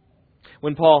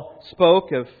 When Paul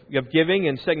spoke of giving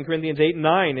in 2 Corinthians 8 and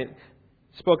 9, it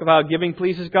spoke of how giving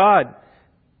pleases God.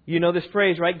 You know this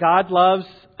phrase, right? God loves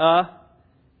a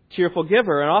cheerful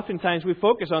giver. And oftentimes we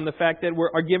focus on the fact that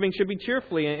our giving should be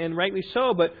cheerfully, and rightly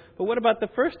so. But what about the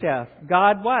first half?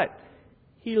 God what?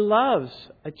 He loves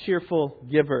a cheerful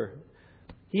giver.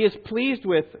 He is pleased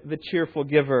with the cheerful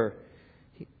giver.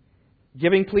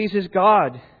 Giving pleases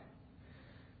God.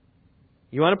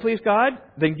 You want to please God?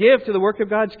 Then give to the work of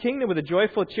God's kingdom with a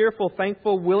joyful, cheerful,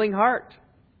 thankful, willing heart.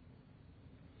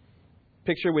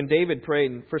 Picture when David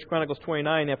prayed in 1 Chronicles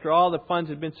 29 after all the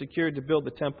funds had been secured to build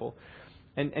the temple.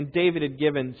 And David had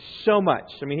given so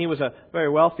much. I mean, he was a very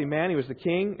wealthy man. He was the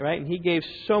king, right? And he gave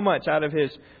so much out of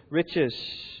his riches.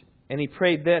 And he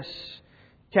prayed this.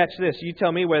 Catch this. You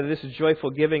tell me whether this is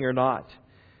joyful giving or not.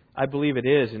 I believe it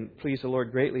is, and please the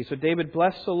Lord greatly. So David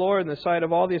blessed the Lord in the sight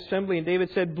of all the assembly. And David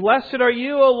said, Blessed are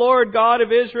you, O Lord, God of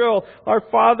Israel, our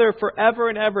Father, forever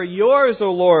and ever. Yours,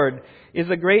 O Lord, is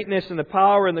the greatness and the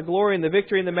power and the glory and the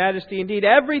victory and the majesty. Indeed,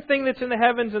 everything that's in the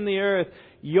heavens and the earth,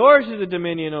 yours is the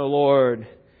dominion, O Lord.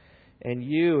 And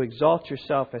you exalt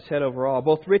yourself as head over all.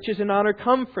 Both riches and honor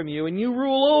come from you, and you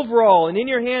rule over all. And in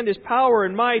your hand is power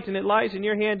and might, and it lies in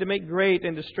your hand to make great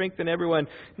and to strengthen everyone.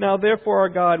 Now therefore, our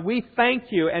God, we thank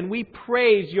you and we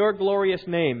praise your glorious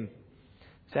name.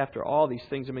 It's after all these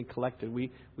things have been collected,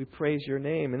 we praise your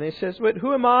name. And it says, but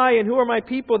who am I and who are my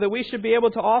people that we should be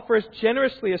able to offer as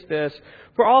generously as this?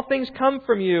 For all things come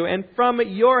from you, and from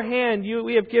your hand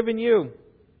we have given you.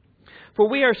 For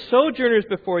we are sojourners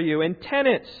before you, and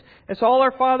tenants, as all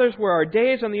our fathers were. Our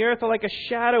days on the earth are like a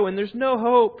shadow, and there's no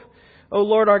hope. O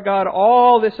Lord our God,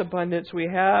 all this abundance we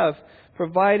have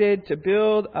provided to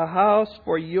build a house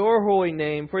for your holy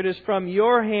name, for it is from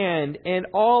your hand, and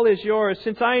all is yours.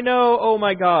 Since I know, O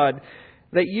my God,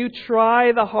 that you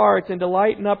try the heart and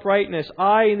delight in uprightness,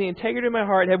 I, in the integrity of my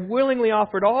heart, have willingly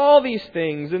offered all these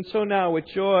things, and so now with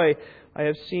joy I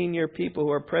have seen your people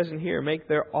who are present here make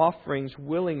their offerings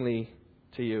willingly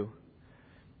to you.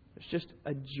 There's just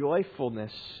a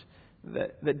joyfulness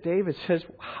that David says,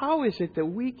 how is it that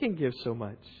we can give so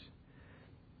much?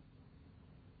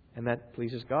 And that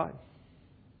pleases God.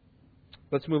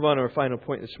 Let's move on to our final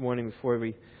point this morning before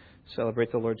we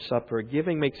celebrate the Lord's Supper.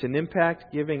 Giving makes an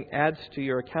impact. Giving adds to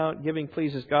your account. Giving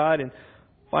pleases God. And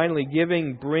finally,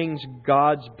 giving brings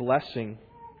God's blessing.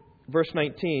 Verse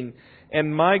 19,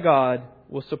 and my God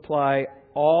will supply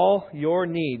all your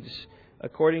needs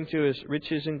according to His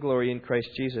riches and glory in Christ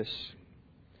Jesus.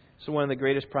 This is one of the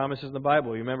greatest promises in the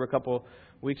Bible. You remember a couple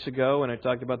weeks ago when I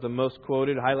talked about the most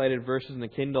quoted, highlighted verses in the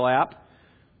Kindle app?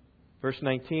 Verse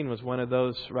 19 was one of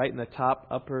those right in the top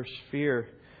upper sphere.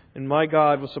 And my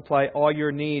God will supply all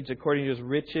your needs according to His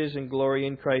riches and glory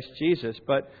in Christ Jesus.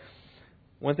 But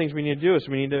one of the things we need to do is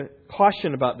we need to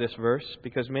caution about this verse,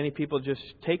 because many people just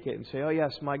take it and say, oh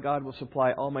yes, my God will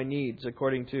supply all my needs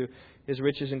according to His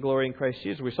riches and glory in Christ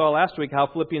Jesus. We saw last week how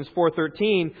Philippians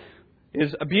 4:13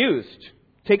 is abused,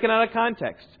 taken out of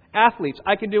context. Athletes,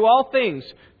 I can do all things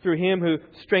through Him who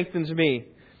strengthens me.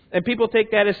 And people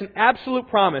take that as an absolute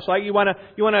promise. Like you want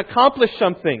to accomplish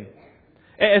something.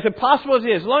 As impossible as it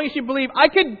is. As long as you believe, I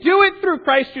can do it through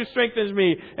Christ who strengthens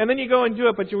me. And then you go and do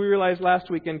it. But you realize last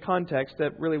week in context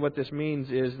that really what this means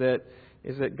is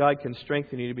that God can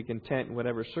strengthen you to be content in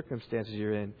whatever circumstances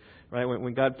you're in. Right?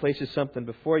 When God places something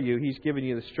before you, He's given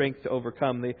you the strength to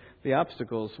overcome the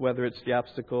obstacles. Whether it's the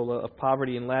obstacle of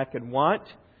poverty and lack and want,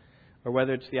 or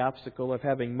whether it's the obstacle of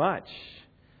having much.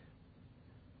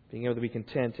 Being able to be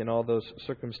content in all those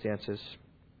circumstances.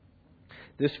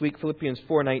 This week, Philippians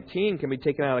 4:19 can be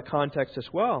taken out of context as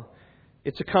well.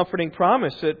 It's a comforting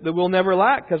promise that we'll never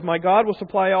lack, because my God will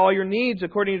supply all your needs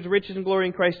according to His riches and glory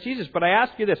in Christ Jesus. But I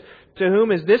ask you this, to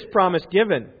whom is this promise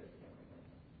given?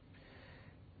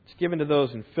 It's given to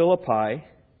those in Philippi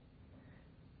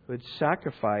who had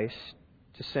sacrificed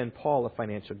to send Paul a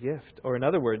financial gift. Or in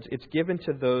other words, it's given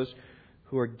to those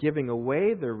who are giving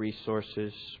away their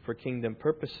resources for kingdom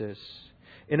purposes.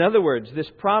 In other words, this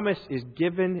promise is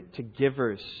given to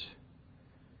givers.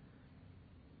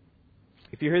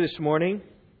 If you're here this morning,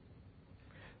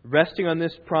 resting on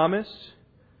this promise,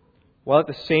 while at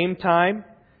the same time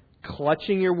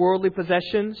clutching your worldly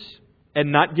possessions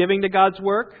and not giving to God's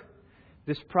work,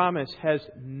 this promise has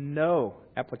no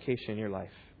application in your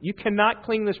life. You cannot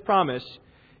cling to this promise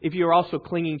if you are also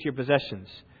clinging to your possessions.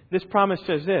 This promise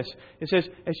says this. It says,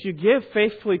 as you give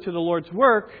faithfully to the Lord's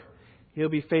work, He'll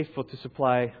be faithful to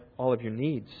supply all of your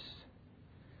needs.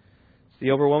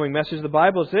 The overwhelming message of the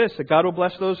Bible is this, that God will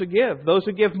bless those who give. Those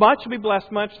who give much will be blessed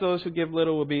much. Those who give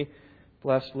little will be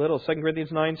blessed little. 2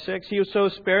 Corinthians 9:6, he who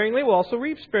sows sparingly will also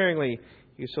reap sparingly.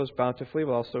 He who sows bountifully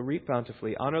will also reap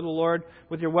bountifully. Honor the Lord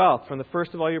with your wealth, from the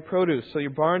first of all your produce, so your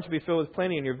barns will be filled with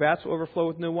plenty and your vats will overflow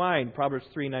with new wine. Proverbs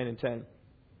 3:9 and 10.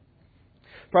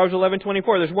 Proverbs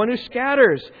 11:24, there's one who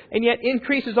scatters and yet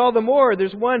increases all the more.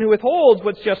 There's one who withholds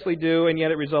what's justly due and yet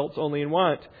it results only in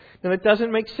want. Now that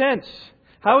doesn't make sense.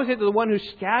 How is it that the one who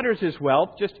scatters his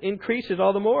wealth just increases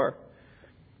all the more?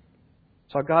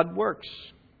 That's how God works.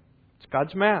 It's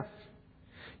God's math.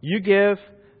 You give,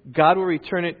 God will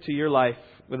return it to your life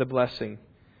with a blessing.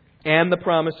 And the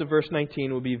promise of verse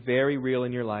 19 will be very real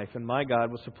in your life. And my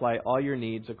God will supply all your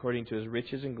needs according to His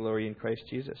riches and glory in Christ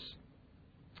Jesus.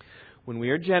 When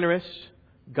we are generous,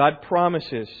 God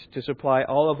promises to supply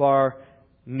all of our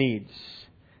needs.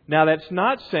 Now, that's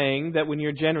not saying that when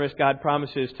you're generous, God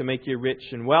promises to make you rich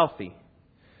and wealthy.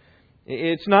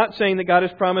 It's not saying that God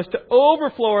has promised to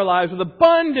overflow our lives with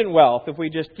abundant wealth if we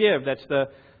just give. That's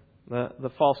the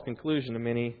false conclusion of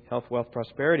many health, wealth,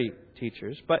 prosperity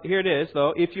teachers. But here it is,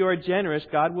 though. If you are generous,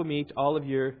 God will meet all of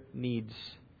your needs.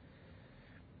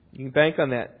 You can bank on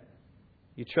that.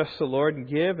 You trust the Lord and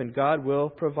give, and God will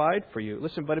provide for you.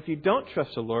 Listen, but if you don't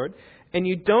trust the Lord and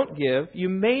you don't give, you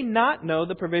may not know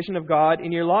the provision of God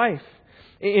in your life.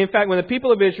 In fact, when the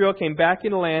people of Israel came back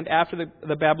into land after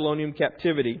the Babylonian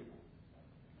captivity,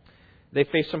 they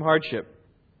faced some hardship.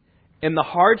 And the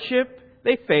hardship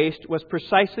they faced was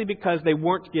precisely because they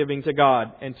weren't giving to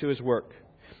God and to His work.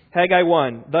 Haggai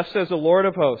 1, thus says the Lord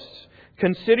of hosts,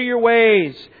 consider your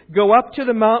ways, go up to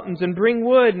the mountains and bring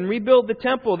wood and rebuild the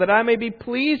temple that I may be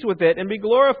pleased with it and be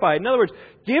glorified. In other words,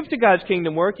 give to God's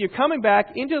kingdom work. You're coming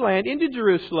back into the land, into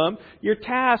Jerusalem. Your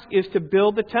task is to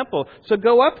build the temple. So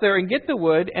go up there and get the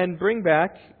wood and bring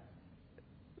back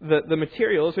the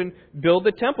materials and build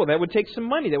the temple. That would take some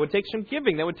money. That would take some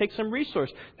giving. That would take some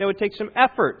resource. That would take some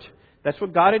effort. That's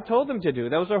what God had told them to do.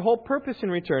 That was their whole purpose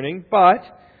in returning. But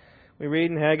we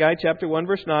read in Haggai chapter 1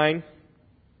 verse 9,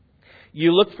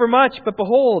 you look for much, but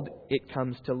behold, it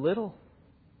comes to little.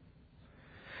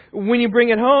 When you bring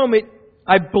it home,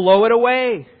 I blow it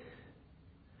away.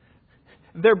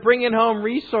 They're bringing home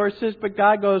resources, but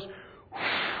God goes,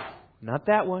 not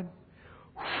that one.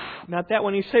 Not that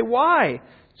one. You say, why?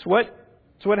 It's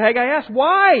what Haggai asked.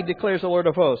 Why, declares the Lord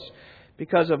of hosts?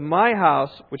 Because of my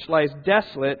house, which lies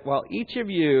desolate, while each of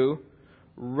you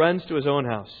runs to his own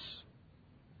house.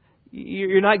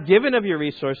 You're not giving of your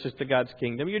resources to God's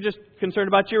kingdom. You're just concerned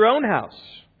about your own house.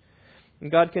 And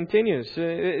God continues.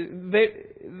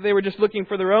 They were just looking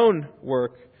for their own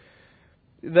work.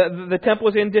 The temple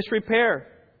was in disrepair.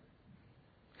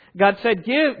 God said,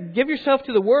 give yourself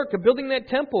to the work of building that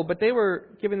temple. But they were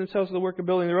giving themselves to the work of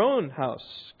building their own house,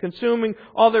 consuming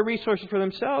all their resources for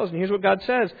themselves. And here's what God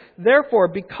says. Therefore,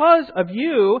 because of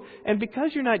you, and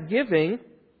because you're not giving,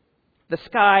 the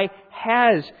sky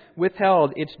has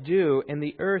withheld its dew, and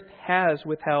the earth has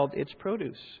withheld its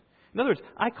produce. In other words,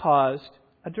 I caused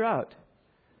a drought.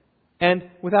 And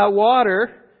without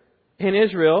water in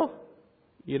Israel,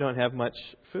 you don't have much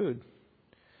food.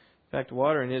 In fact,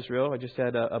 water in Israel, I just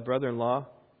had a brother-in-law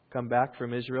come back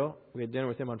from Israel. We had dinner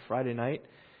with him on Friday night.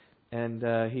 And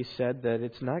he said that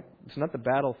it's not the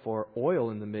battle for oil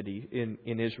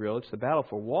in Israel, it's the battle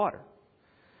for water.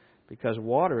 Because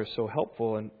water is so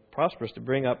helpful and prosperous to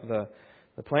bring up the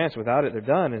plants. Without it, they're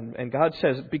done. And God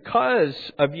says, because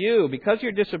of you, because of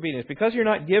your disobedience, because you're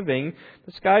not giving,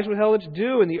 the skies withheld its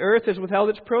dew, and the earth has withheld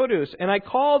its produce. And I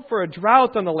called for a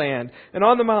drought on the land, and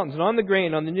on the mountains, and on the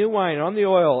grain, on the new wine, and on the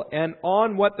oil, and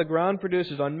on what the ground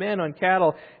produces, on men, on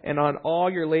cattle, and on all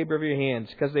your labor of your hands.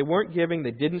 Because they weren't giving,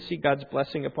 they didn't see God's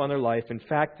blessing upon their life. In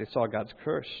fact, they saw God's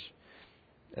curse.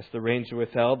 As the rains were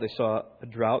withheld, they saw a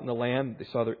drought in the land. They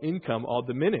saw their income all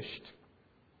diminished.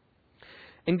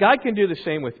 And God can do the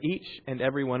same with each and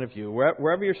every one of you,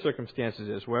 wherever your circumstances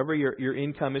is, wherever your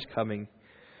income is coming.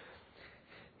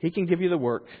 He can give you the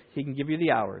work. He can give you the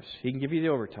hours. He can give you the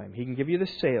overtime. He can give you the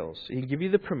sales. He can give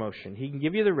you the promotion. He can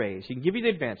give you the raise. He can give you the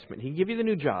advancement. He can give you the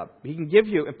new job. He can give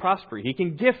you and prosper you. He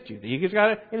can gift you. You just got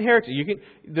to inherit it.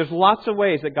 There's lots of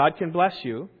ways that God can bless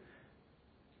you.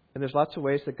 And there's lots of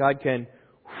ways that God can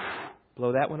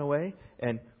blow that one away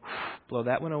and blow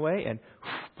that one away and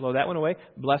blow that one away.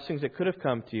 Blessings that could have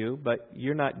come to you, but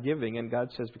you're not giving. And God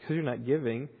says, because you're not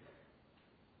giving,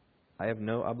 I have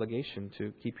no obligation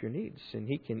to keep your needs. And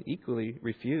He can equally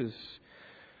refuse.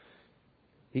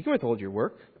 He can withhold your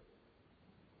work.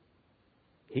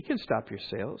 He can stop your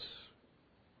sales.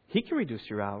 He can reduce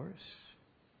your hours.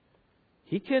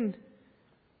 He can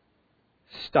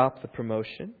stop the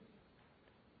promotion.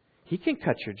 He can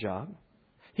cut your job.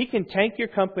 He can tank your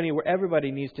company where everybody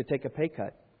needs to take a pay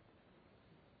cut.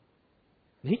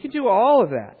 He can do all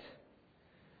of that.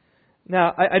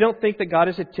 Now, I don't think that God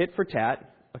is a tit for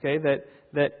tat. Okay,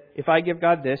 that if I give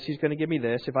God this, He's going to give me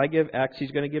this. If I give X, He's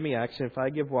going to give me X. And if I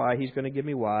give Y, He's going to give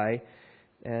me Y.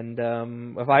 And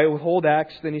if I withhold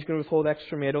X, then He's going to withhold X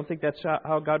from me. I don't think that's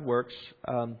how God works.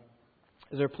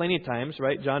 There are plenty of times,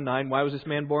 right? John 9, why was this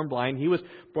man born blind? He was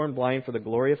born blind for the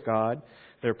glory of God.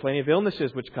 There are plenty of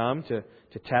illnesses which come to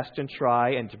test and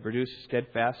try and to produce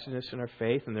steadfastness in our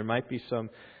faith. And there might be some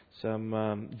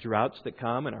droughts that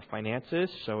come in our finances,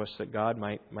 so as that God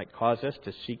might cause us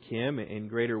to seek Him in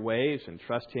greater ways and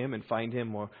trust Him and find Him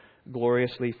more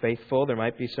gloriously faithful. There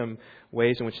might be some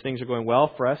ways in which things are going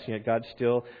well for us, yet God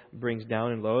still brings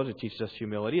down and lows. It teaches us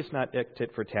humility. It's not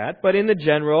tit for tat. But in the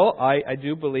general, I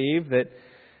do believe that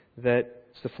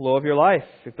it's the flow of your life.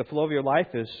 If the flow of your life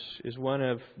is one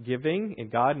of giving in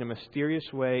God in a mysterious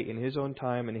way, in His own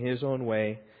time, in His own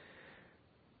way,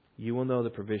 you will know the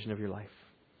provision of your life.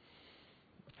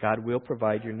 God will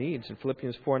provide your needs. And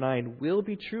Philippians 4:9 will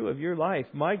be true of your life.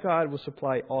 My God will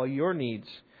supply all your needs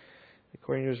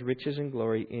according to His riches and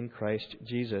glory in Christ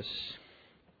Jesus.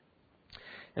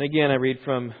 And again, I read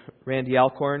from Randy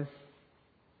Alcorn.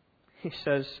 He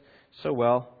says so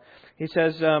well. He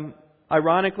says,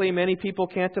 ironically, many people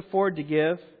can't afford to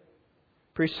give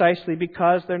precisely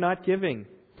because they're not giving.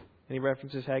 And he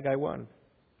references Haggai 1.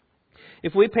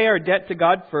 If we pay our debt to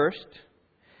God first,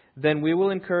 then we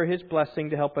will incur His blessing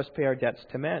to help us pay our debts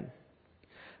to men.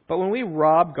 But when we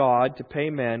rob God to pay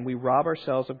men, we rob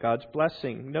ourselves of God's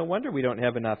blessing. No wonder we don't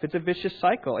have enough. It's a vicious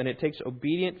cycle, and it takes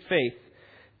obedient faith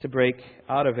to break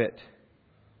out of it.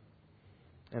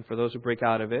 And for those who break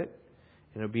out of it,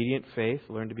 in obedient faith,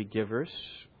 learn to be givers,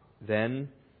 then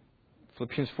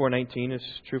Philippians 4:19 is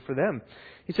true for them.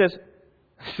 He says,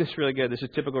 this is really good. This is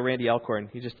typical Randy Alcorn.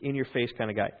 He's just in-your-face kind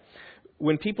of guy.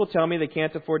 When people tell me they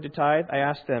can't afford to tithe, I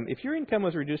ask them, if your income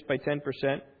was reduced by 10%,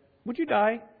 would you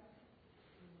die?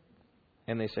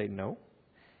 And they say, no.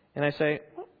 And I say,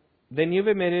 well, then you've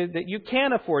admitted that you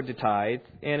can afford to tithe,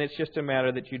 and it's just a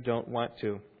matter that you don't want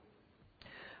to.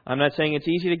 I'm not saying it's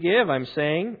easy to give. I'm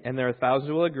saying, and there are thousands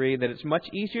who will agree, that it's much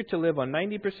easier to live on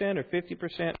 90% or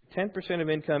 50%, 10% of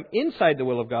income inside the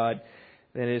will of God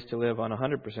than it is to live on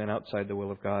 100% outside the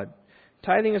will of God.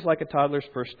 Tithing is like a toddler's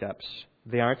first steps.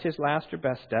 They aren't his last or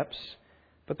best steps,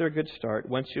 but they're a good start.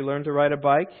 Once you learn to ride a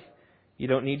bike, you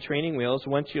don't need training wheels.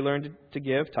 Once you learn to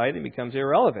give, tithing becomes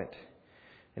irrelevant.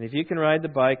 And if you can ride the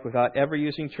bike without ever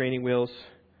using training wheels,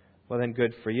 well then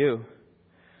good for you.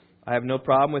 I have no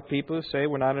problem with people who say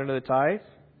we're not under the tithe.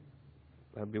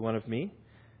 That would be one of me.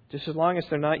 Just as long as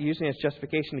they're not using it as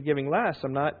justification to giving less.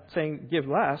 I'm not saying give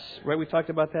less. Right? We talked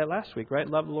about that last week, right?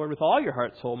 Love the Lord with all your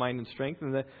heart, soul, mind, and strength.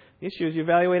 And the issue is you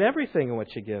evaluate everything in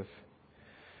what you give.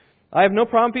 I have no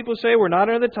problem people say we're not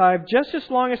under the tithe just as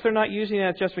long as they're not using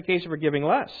that as justification for giving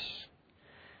less.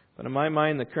 But in my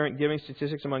mind, the current giving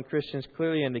statistics among Christians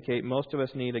clearly indicate most of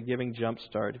us need a giving jump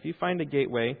start. If you find a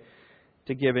gateway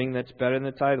to giving that's better than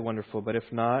the tithe, wonderful. But if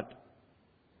not,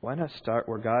 why not start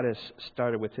where God has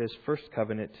started with His first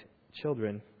covenant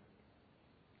children?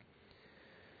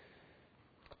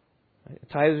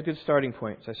 Tithe is a good starting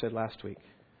point, as I said last week.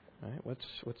 Right? What's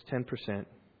 10%?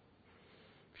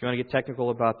 If you want to get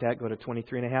technical about that, go to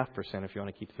 23.5% if you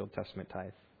want to keep the Old Testament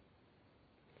tithe.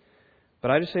 But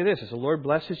I just say this, as the Lord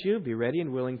blesses you, be ready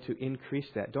and willing to increase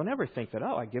that. Don't ever think that,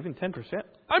 I give Him 10%.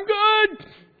 I'm good!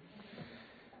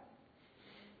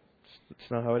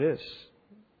 It's not how it is.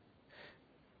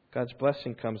 God's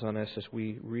blessing comes on us as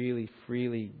we really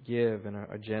freely give and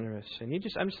are generous. And you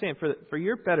just understand, for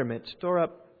your betterment, store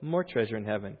up more treasure in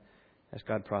heaven as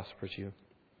God prospers you.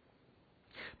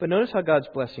 But notice how God's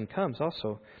blessing comes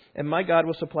also. And my God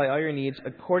will supply all your needs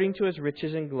according to His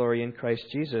riches and glory in Christ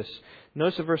Jesus.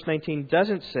 Notice that verse 19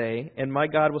 doesn't say, and my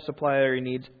God will supply all your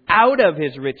needs out of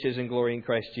His riches and glory in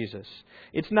Christ Jesus.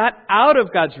 It's not out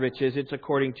of God's riches, it's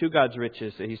according to God's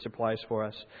riches that He supplies for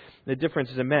us. The difference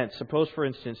is immense. Suppose, for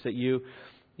instance, that you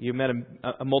met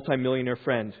a multimillionaire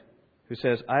friend who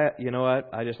says, you know what,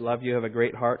 I just love you, have a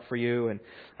great heart for you, and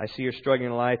I see you're struggling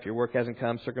in life, your work hasn't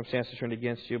come, circumstances turned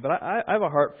against you, but I have a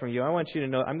heart for you. I want you to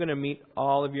know I'm going to meet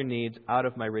all of your needs out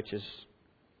of my riches.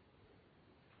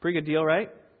 Pretty good deal, right?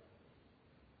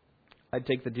 I'd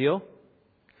take the deal.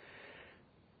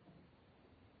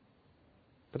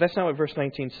 But that's not what verse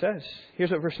 19 says.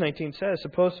 Here's what verse 19 says.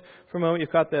 Suppose for a moment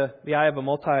you've got the eye of a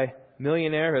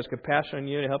multi-millionaire who has compassion on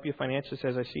you to help you financially.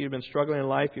 Says, I see you've been struggling in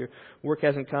life. Your work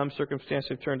hasn't come. Circumstances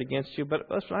have turned against you. But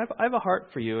listen, I have a heart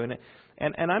for you.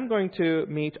 And I'm going to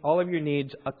meet all of your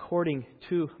needs according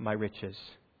to my riches.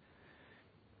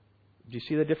 Do you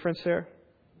see the difference there?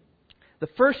 The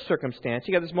first circumstance,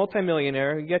 you got this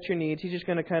multimillionaire who gets your needs. He's just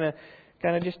going to kind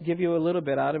of just give you a little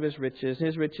bit out of his riches.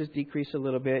 His riches decrease a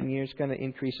little bit, and yours kind of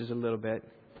increases a little bit.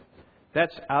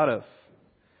 That's out of.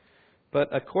 But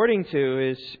according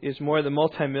to is more the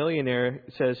multimillionaire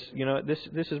says, you know,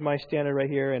 this is my standard right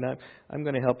here, and I'm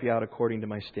going to help you out according to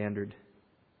my standard.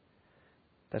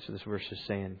 That's what this verse is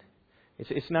saying.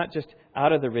 It's not just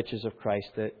out of the riches of Christ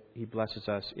that He blesses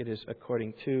us. It is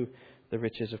according to the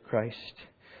riches of Christ.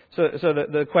 So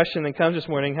the question that comes this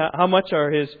morning, how much are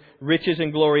His riches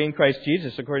and glory in Christ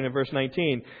Jesus, according to verse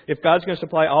 19? If God's going to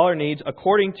supply all our needs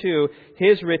according to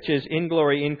His riches in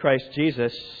glory in Christ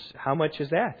Jesus, how much is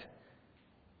that?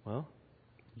 Well,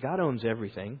 God owns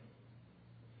everything.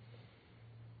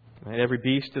 Right? Every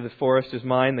beast of the forest is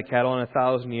mine, the cattle on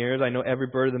 1,000 years. I know every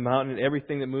bird of the mountain, and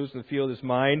everything that moves in the field is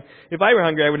mine. If I were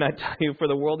hungry, I would not tell you, for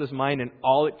the world is mine and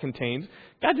all it contains.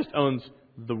 God just owns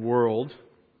the world.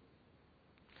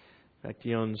 In fact,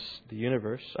 He owns the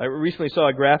universe. I recently saw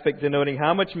a graphic denoting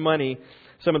how much money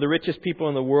some of the richest people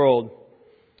in the world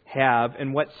have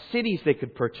and what cities they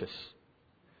could purchase.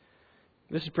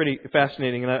 This is pretty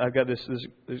fascinating, and I've got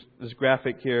this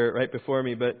graphic here right before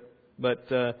me, but But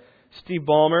Steve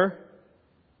Ballmer,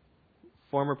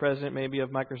 former president maybe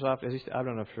of Microsoft, I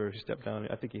don't know if he stepped down.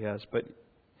 I think he has. But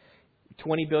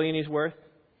 $20 billion he's worth.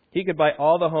 He could buy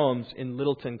all the homes in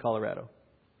Littleton, Colorado.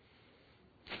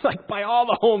 Like buy all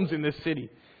the homes in this city.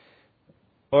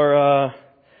 Or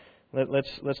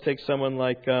let's take someone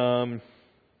like Jeff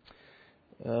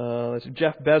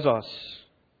Bezos,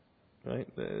 right?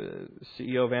 The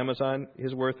CEO of Amazon.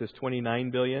 His worth is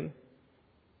 $29 billion.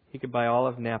 He could buy all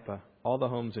of Napa, all the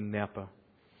homes in Napa.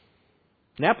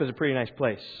 Napa is a pretty nice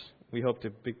place. We hope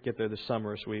to get there this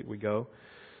summer as we go.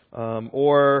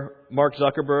 Or Mark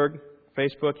Zuckerberg,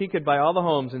 Facebook. He could buy all the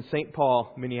homes in St.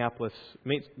 Paul,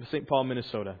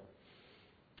 Minnesota.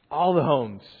 All the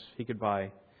homes he could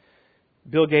buy.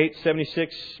 Bill Gates, $76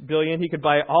 billion. He could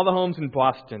buy all the homes in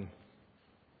Boston.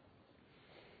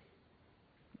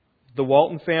 The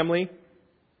Walton family.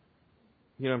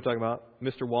 You know what I'm talking about.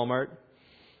 Mr. Walmart.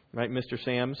 Right? Mr.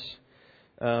 Sam's.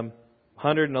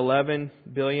 $111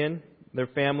 billion. Their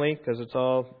family, because it's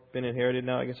all been inherited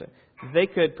now, I guess. They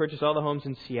could purchase all the homes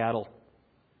in Seattle.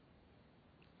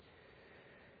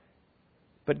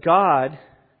 But God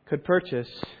could purchase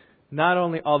not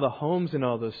only all the homes in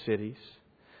all those cities,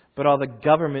 but all the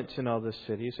governments in all those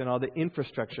cities, and all the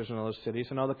infrastructures in all those cities,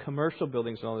 and all the commercial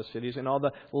buildings in all those cities, and all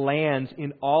the lands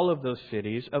in all of those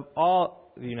cities of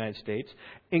all the United States,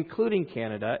 including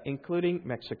Canada, including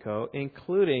Mexico,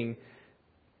 including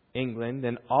England,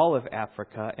 and all of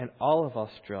Africa, and all of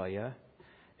Australia,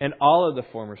 and all of the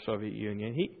former Soviet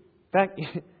Union. In fact,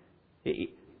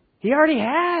 he already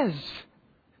has.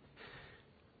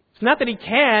 It's not that He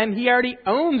can, He already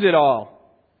owns it all.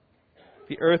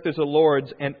 The earth is the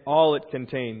Lord's and all it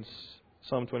contains.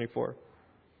 Psalm 24.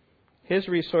 His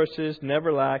resources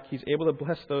never lack. He's able to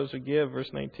bless those who give. Verse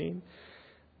 19.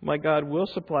 My God will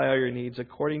supply all your needs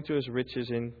according to His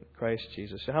riches in Christ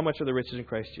Jesus. So how much are the riches in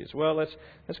Christ Jesus? Well, let's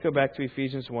go back to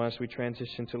Ephesians 1 as we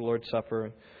transition to the Lord's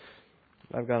Supper.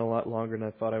 I've gone a lot longer than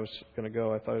I thought I was going to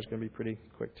go. I thought it was going to be pretty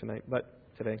quick tonight, but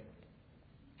today.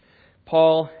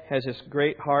 Paul has this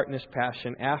great heart and this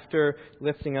passion after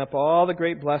lifting up all the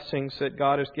great blessings that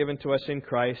God has given to us in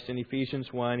Christ in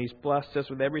Ephesians 1. He's blessed us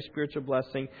with every spiritual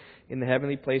blessing in the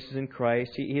heavenly places in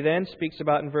Christ. He then speaks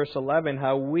about in verse 11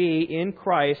 how we in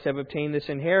Christ have obtained this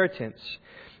inheritance.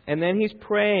 And then he's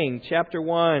praying, chapter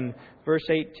 1, verse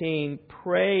 18,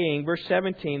 praying, verse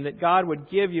 17, that God would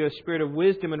give you a spirit of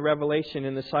wisdom and revelation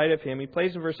in the sight of Him. He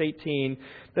plays in verse 18,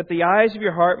 that the eyes of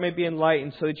your heart may be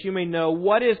enlightened, so that you may know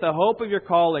what is the hope of your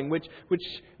calling, which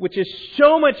is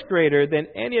so much greater than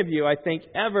any of you, I think,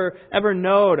 ever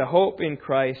know to hope in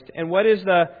Christ. And what is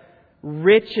the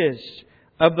riches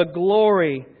of the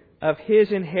glory of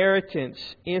His inheritance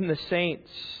in the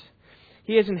saints.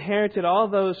 He has inherited all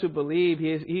those who believe.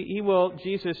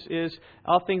 Jesus is,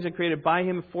 all things are created by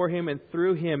Him, for Him, and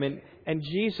through Him. And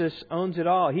Jesus owns it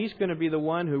all. He's going to be the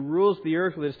one who rules the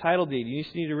earth with His title deed. You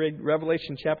just need to read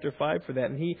Revelation chapter 5 for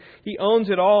that. And He owns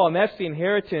it all, and that's the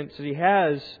inheritance that He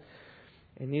has.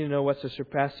 And you need to know what's the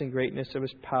surpassing greatness of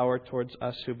His power towards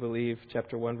us who believe.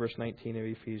 Chapter 1, verse 19 of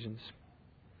Ephesians.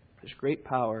 There's great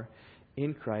power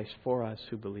in Christ for us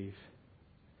who believe.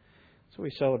 So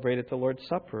we celebrate at the Lord's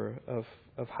Supper of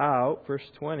how, verse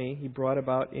 20, He brought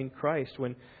about in Christ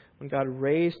when God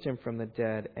raised Him from the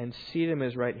dead and seated Him at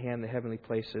His right hand in the heavenly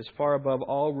places, far above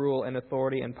all rule and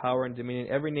authority and power and dominion,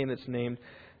 every name that's named,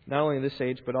 not only in this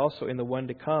age, but also in the one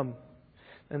to come.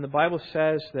 And the Bible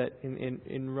says that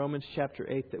in Romans chapter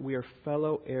 8 that we are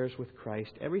fellow heirs with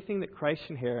Christ. Everything that Christ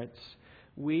inherits,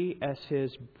 we as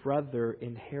His brother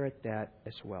inherit that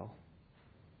as well.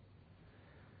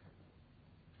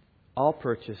 All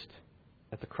purchased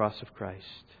at the cross of Christ.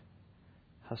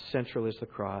 How central is the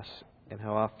cross, and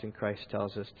how often Christ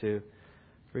tells us to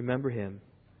remember Him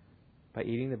by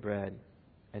eating the bread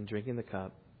and drinking the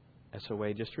cup as a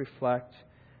way just to reflect,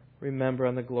 remember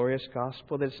on the glorious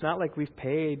gospel that it's not like we've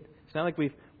paid, it's not like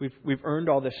we've earned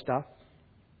all this stuff.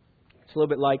 It's a little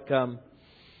bit like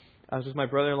I was with my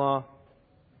brother-in-law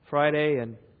Friday,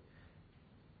 and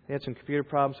they had some computer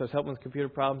problems. I was helping with computer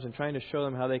problems and trying to show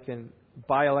them how they can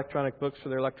buy electronic books for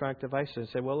their electronic devices.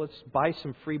 I said, well, let's buy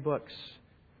some free books.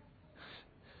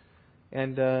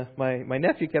 And my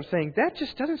nephew kept saying, that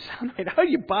just doesn't sound right. How do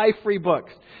you buy free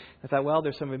books? I thought, well,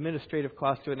 there's some administrative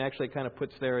cost to it, and actually it kind of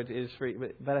puts there it is free.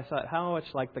 But I thought, how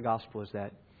much like the gospel is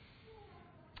that?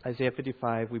 Isaiah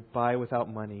 55, we buy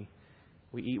without money.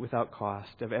 We eat without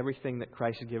cost. Of everything that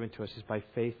Christ has given to us is by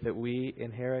faith that we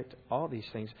inherit all these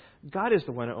things. God is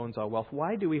the one who owns all wealth.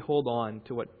 Why do we hold on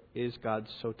to what is God's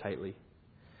so tightly?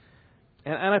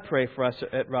 And I pray for us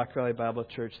at Rock Valley Bible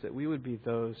Church that we would be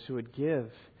those who would give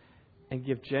and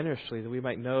give generously, that we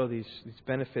might know these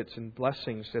benefits and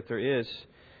blessings that there is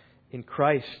in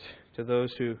Christ to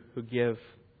those who give,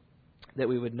 that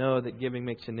we would know that giving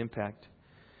makes an impact,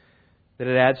 that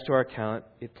it adds to our account,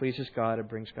 it pleases God, it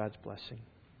brings God's blessing.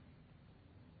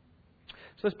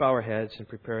 So let's bow our heads and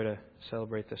prepare to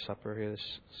celebrate the supper here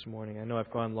this morning. I know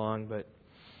I've gone long, but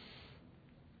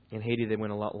in Haiti they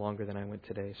went a lot longer than I went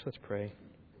today. So let's pray.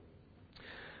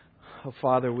 Oh,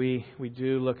 Father, we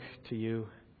do look to You,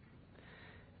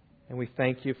 and we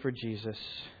thank You for Jesus.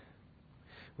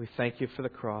 We thank You for the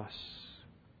cross.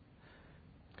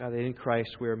 God, that in Christ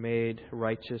we are made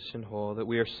righteous and whole, that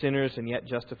we are sinners and yet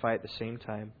justified at the same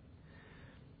time.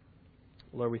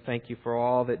 Lord, we thank You for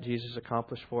all that Jesus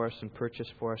accomplished for us and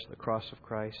purchased for us at the cross of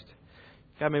Christ.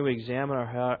 God, may we examine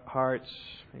our hearts,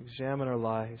 examine our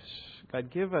lives. God,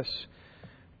 give us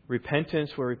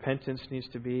repentance where repentance needs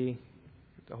to be,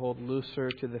 to hold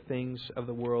looser to the things of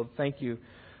the world. Thank You,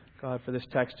 God, for this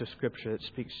text of Scripture that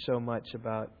speaks so much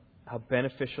about how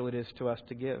beneficial it is to us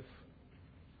to give.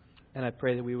 And I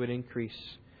pray that we would increase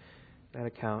that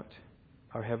account,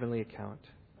 our heavenly account.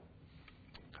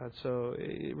 God, so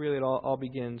it all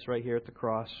begins right here at the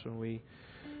cross when we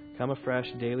come afresh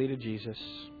daily to Jesus,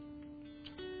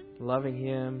 loving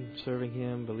Him, serving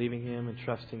Him, believing Him, and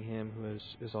trusting Him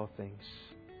who is all things.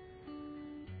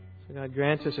 So God,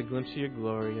 grant us a glimpse of Your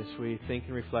glory as we think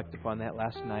and reflect upon that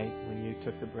last night when You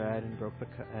took the bread and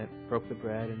broke the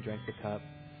bread and drank the cup,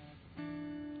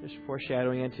 just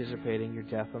foreshadowing, anticipating Your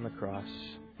death on the cross.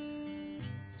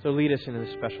 So lead us into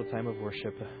this special time of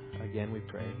worship. Again, we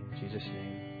pray. In Jesus'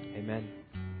 name, amen.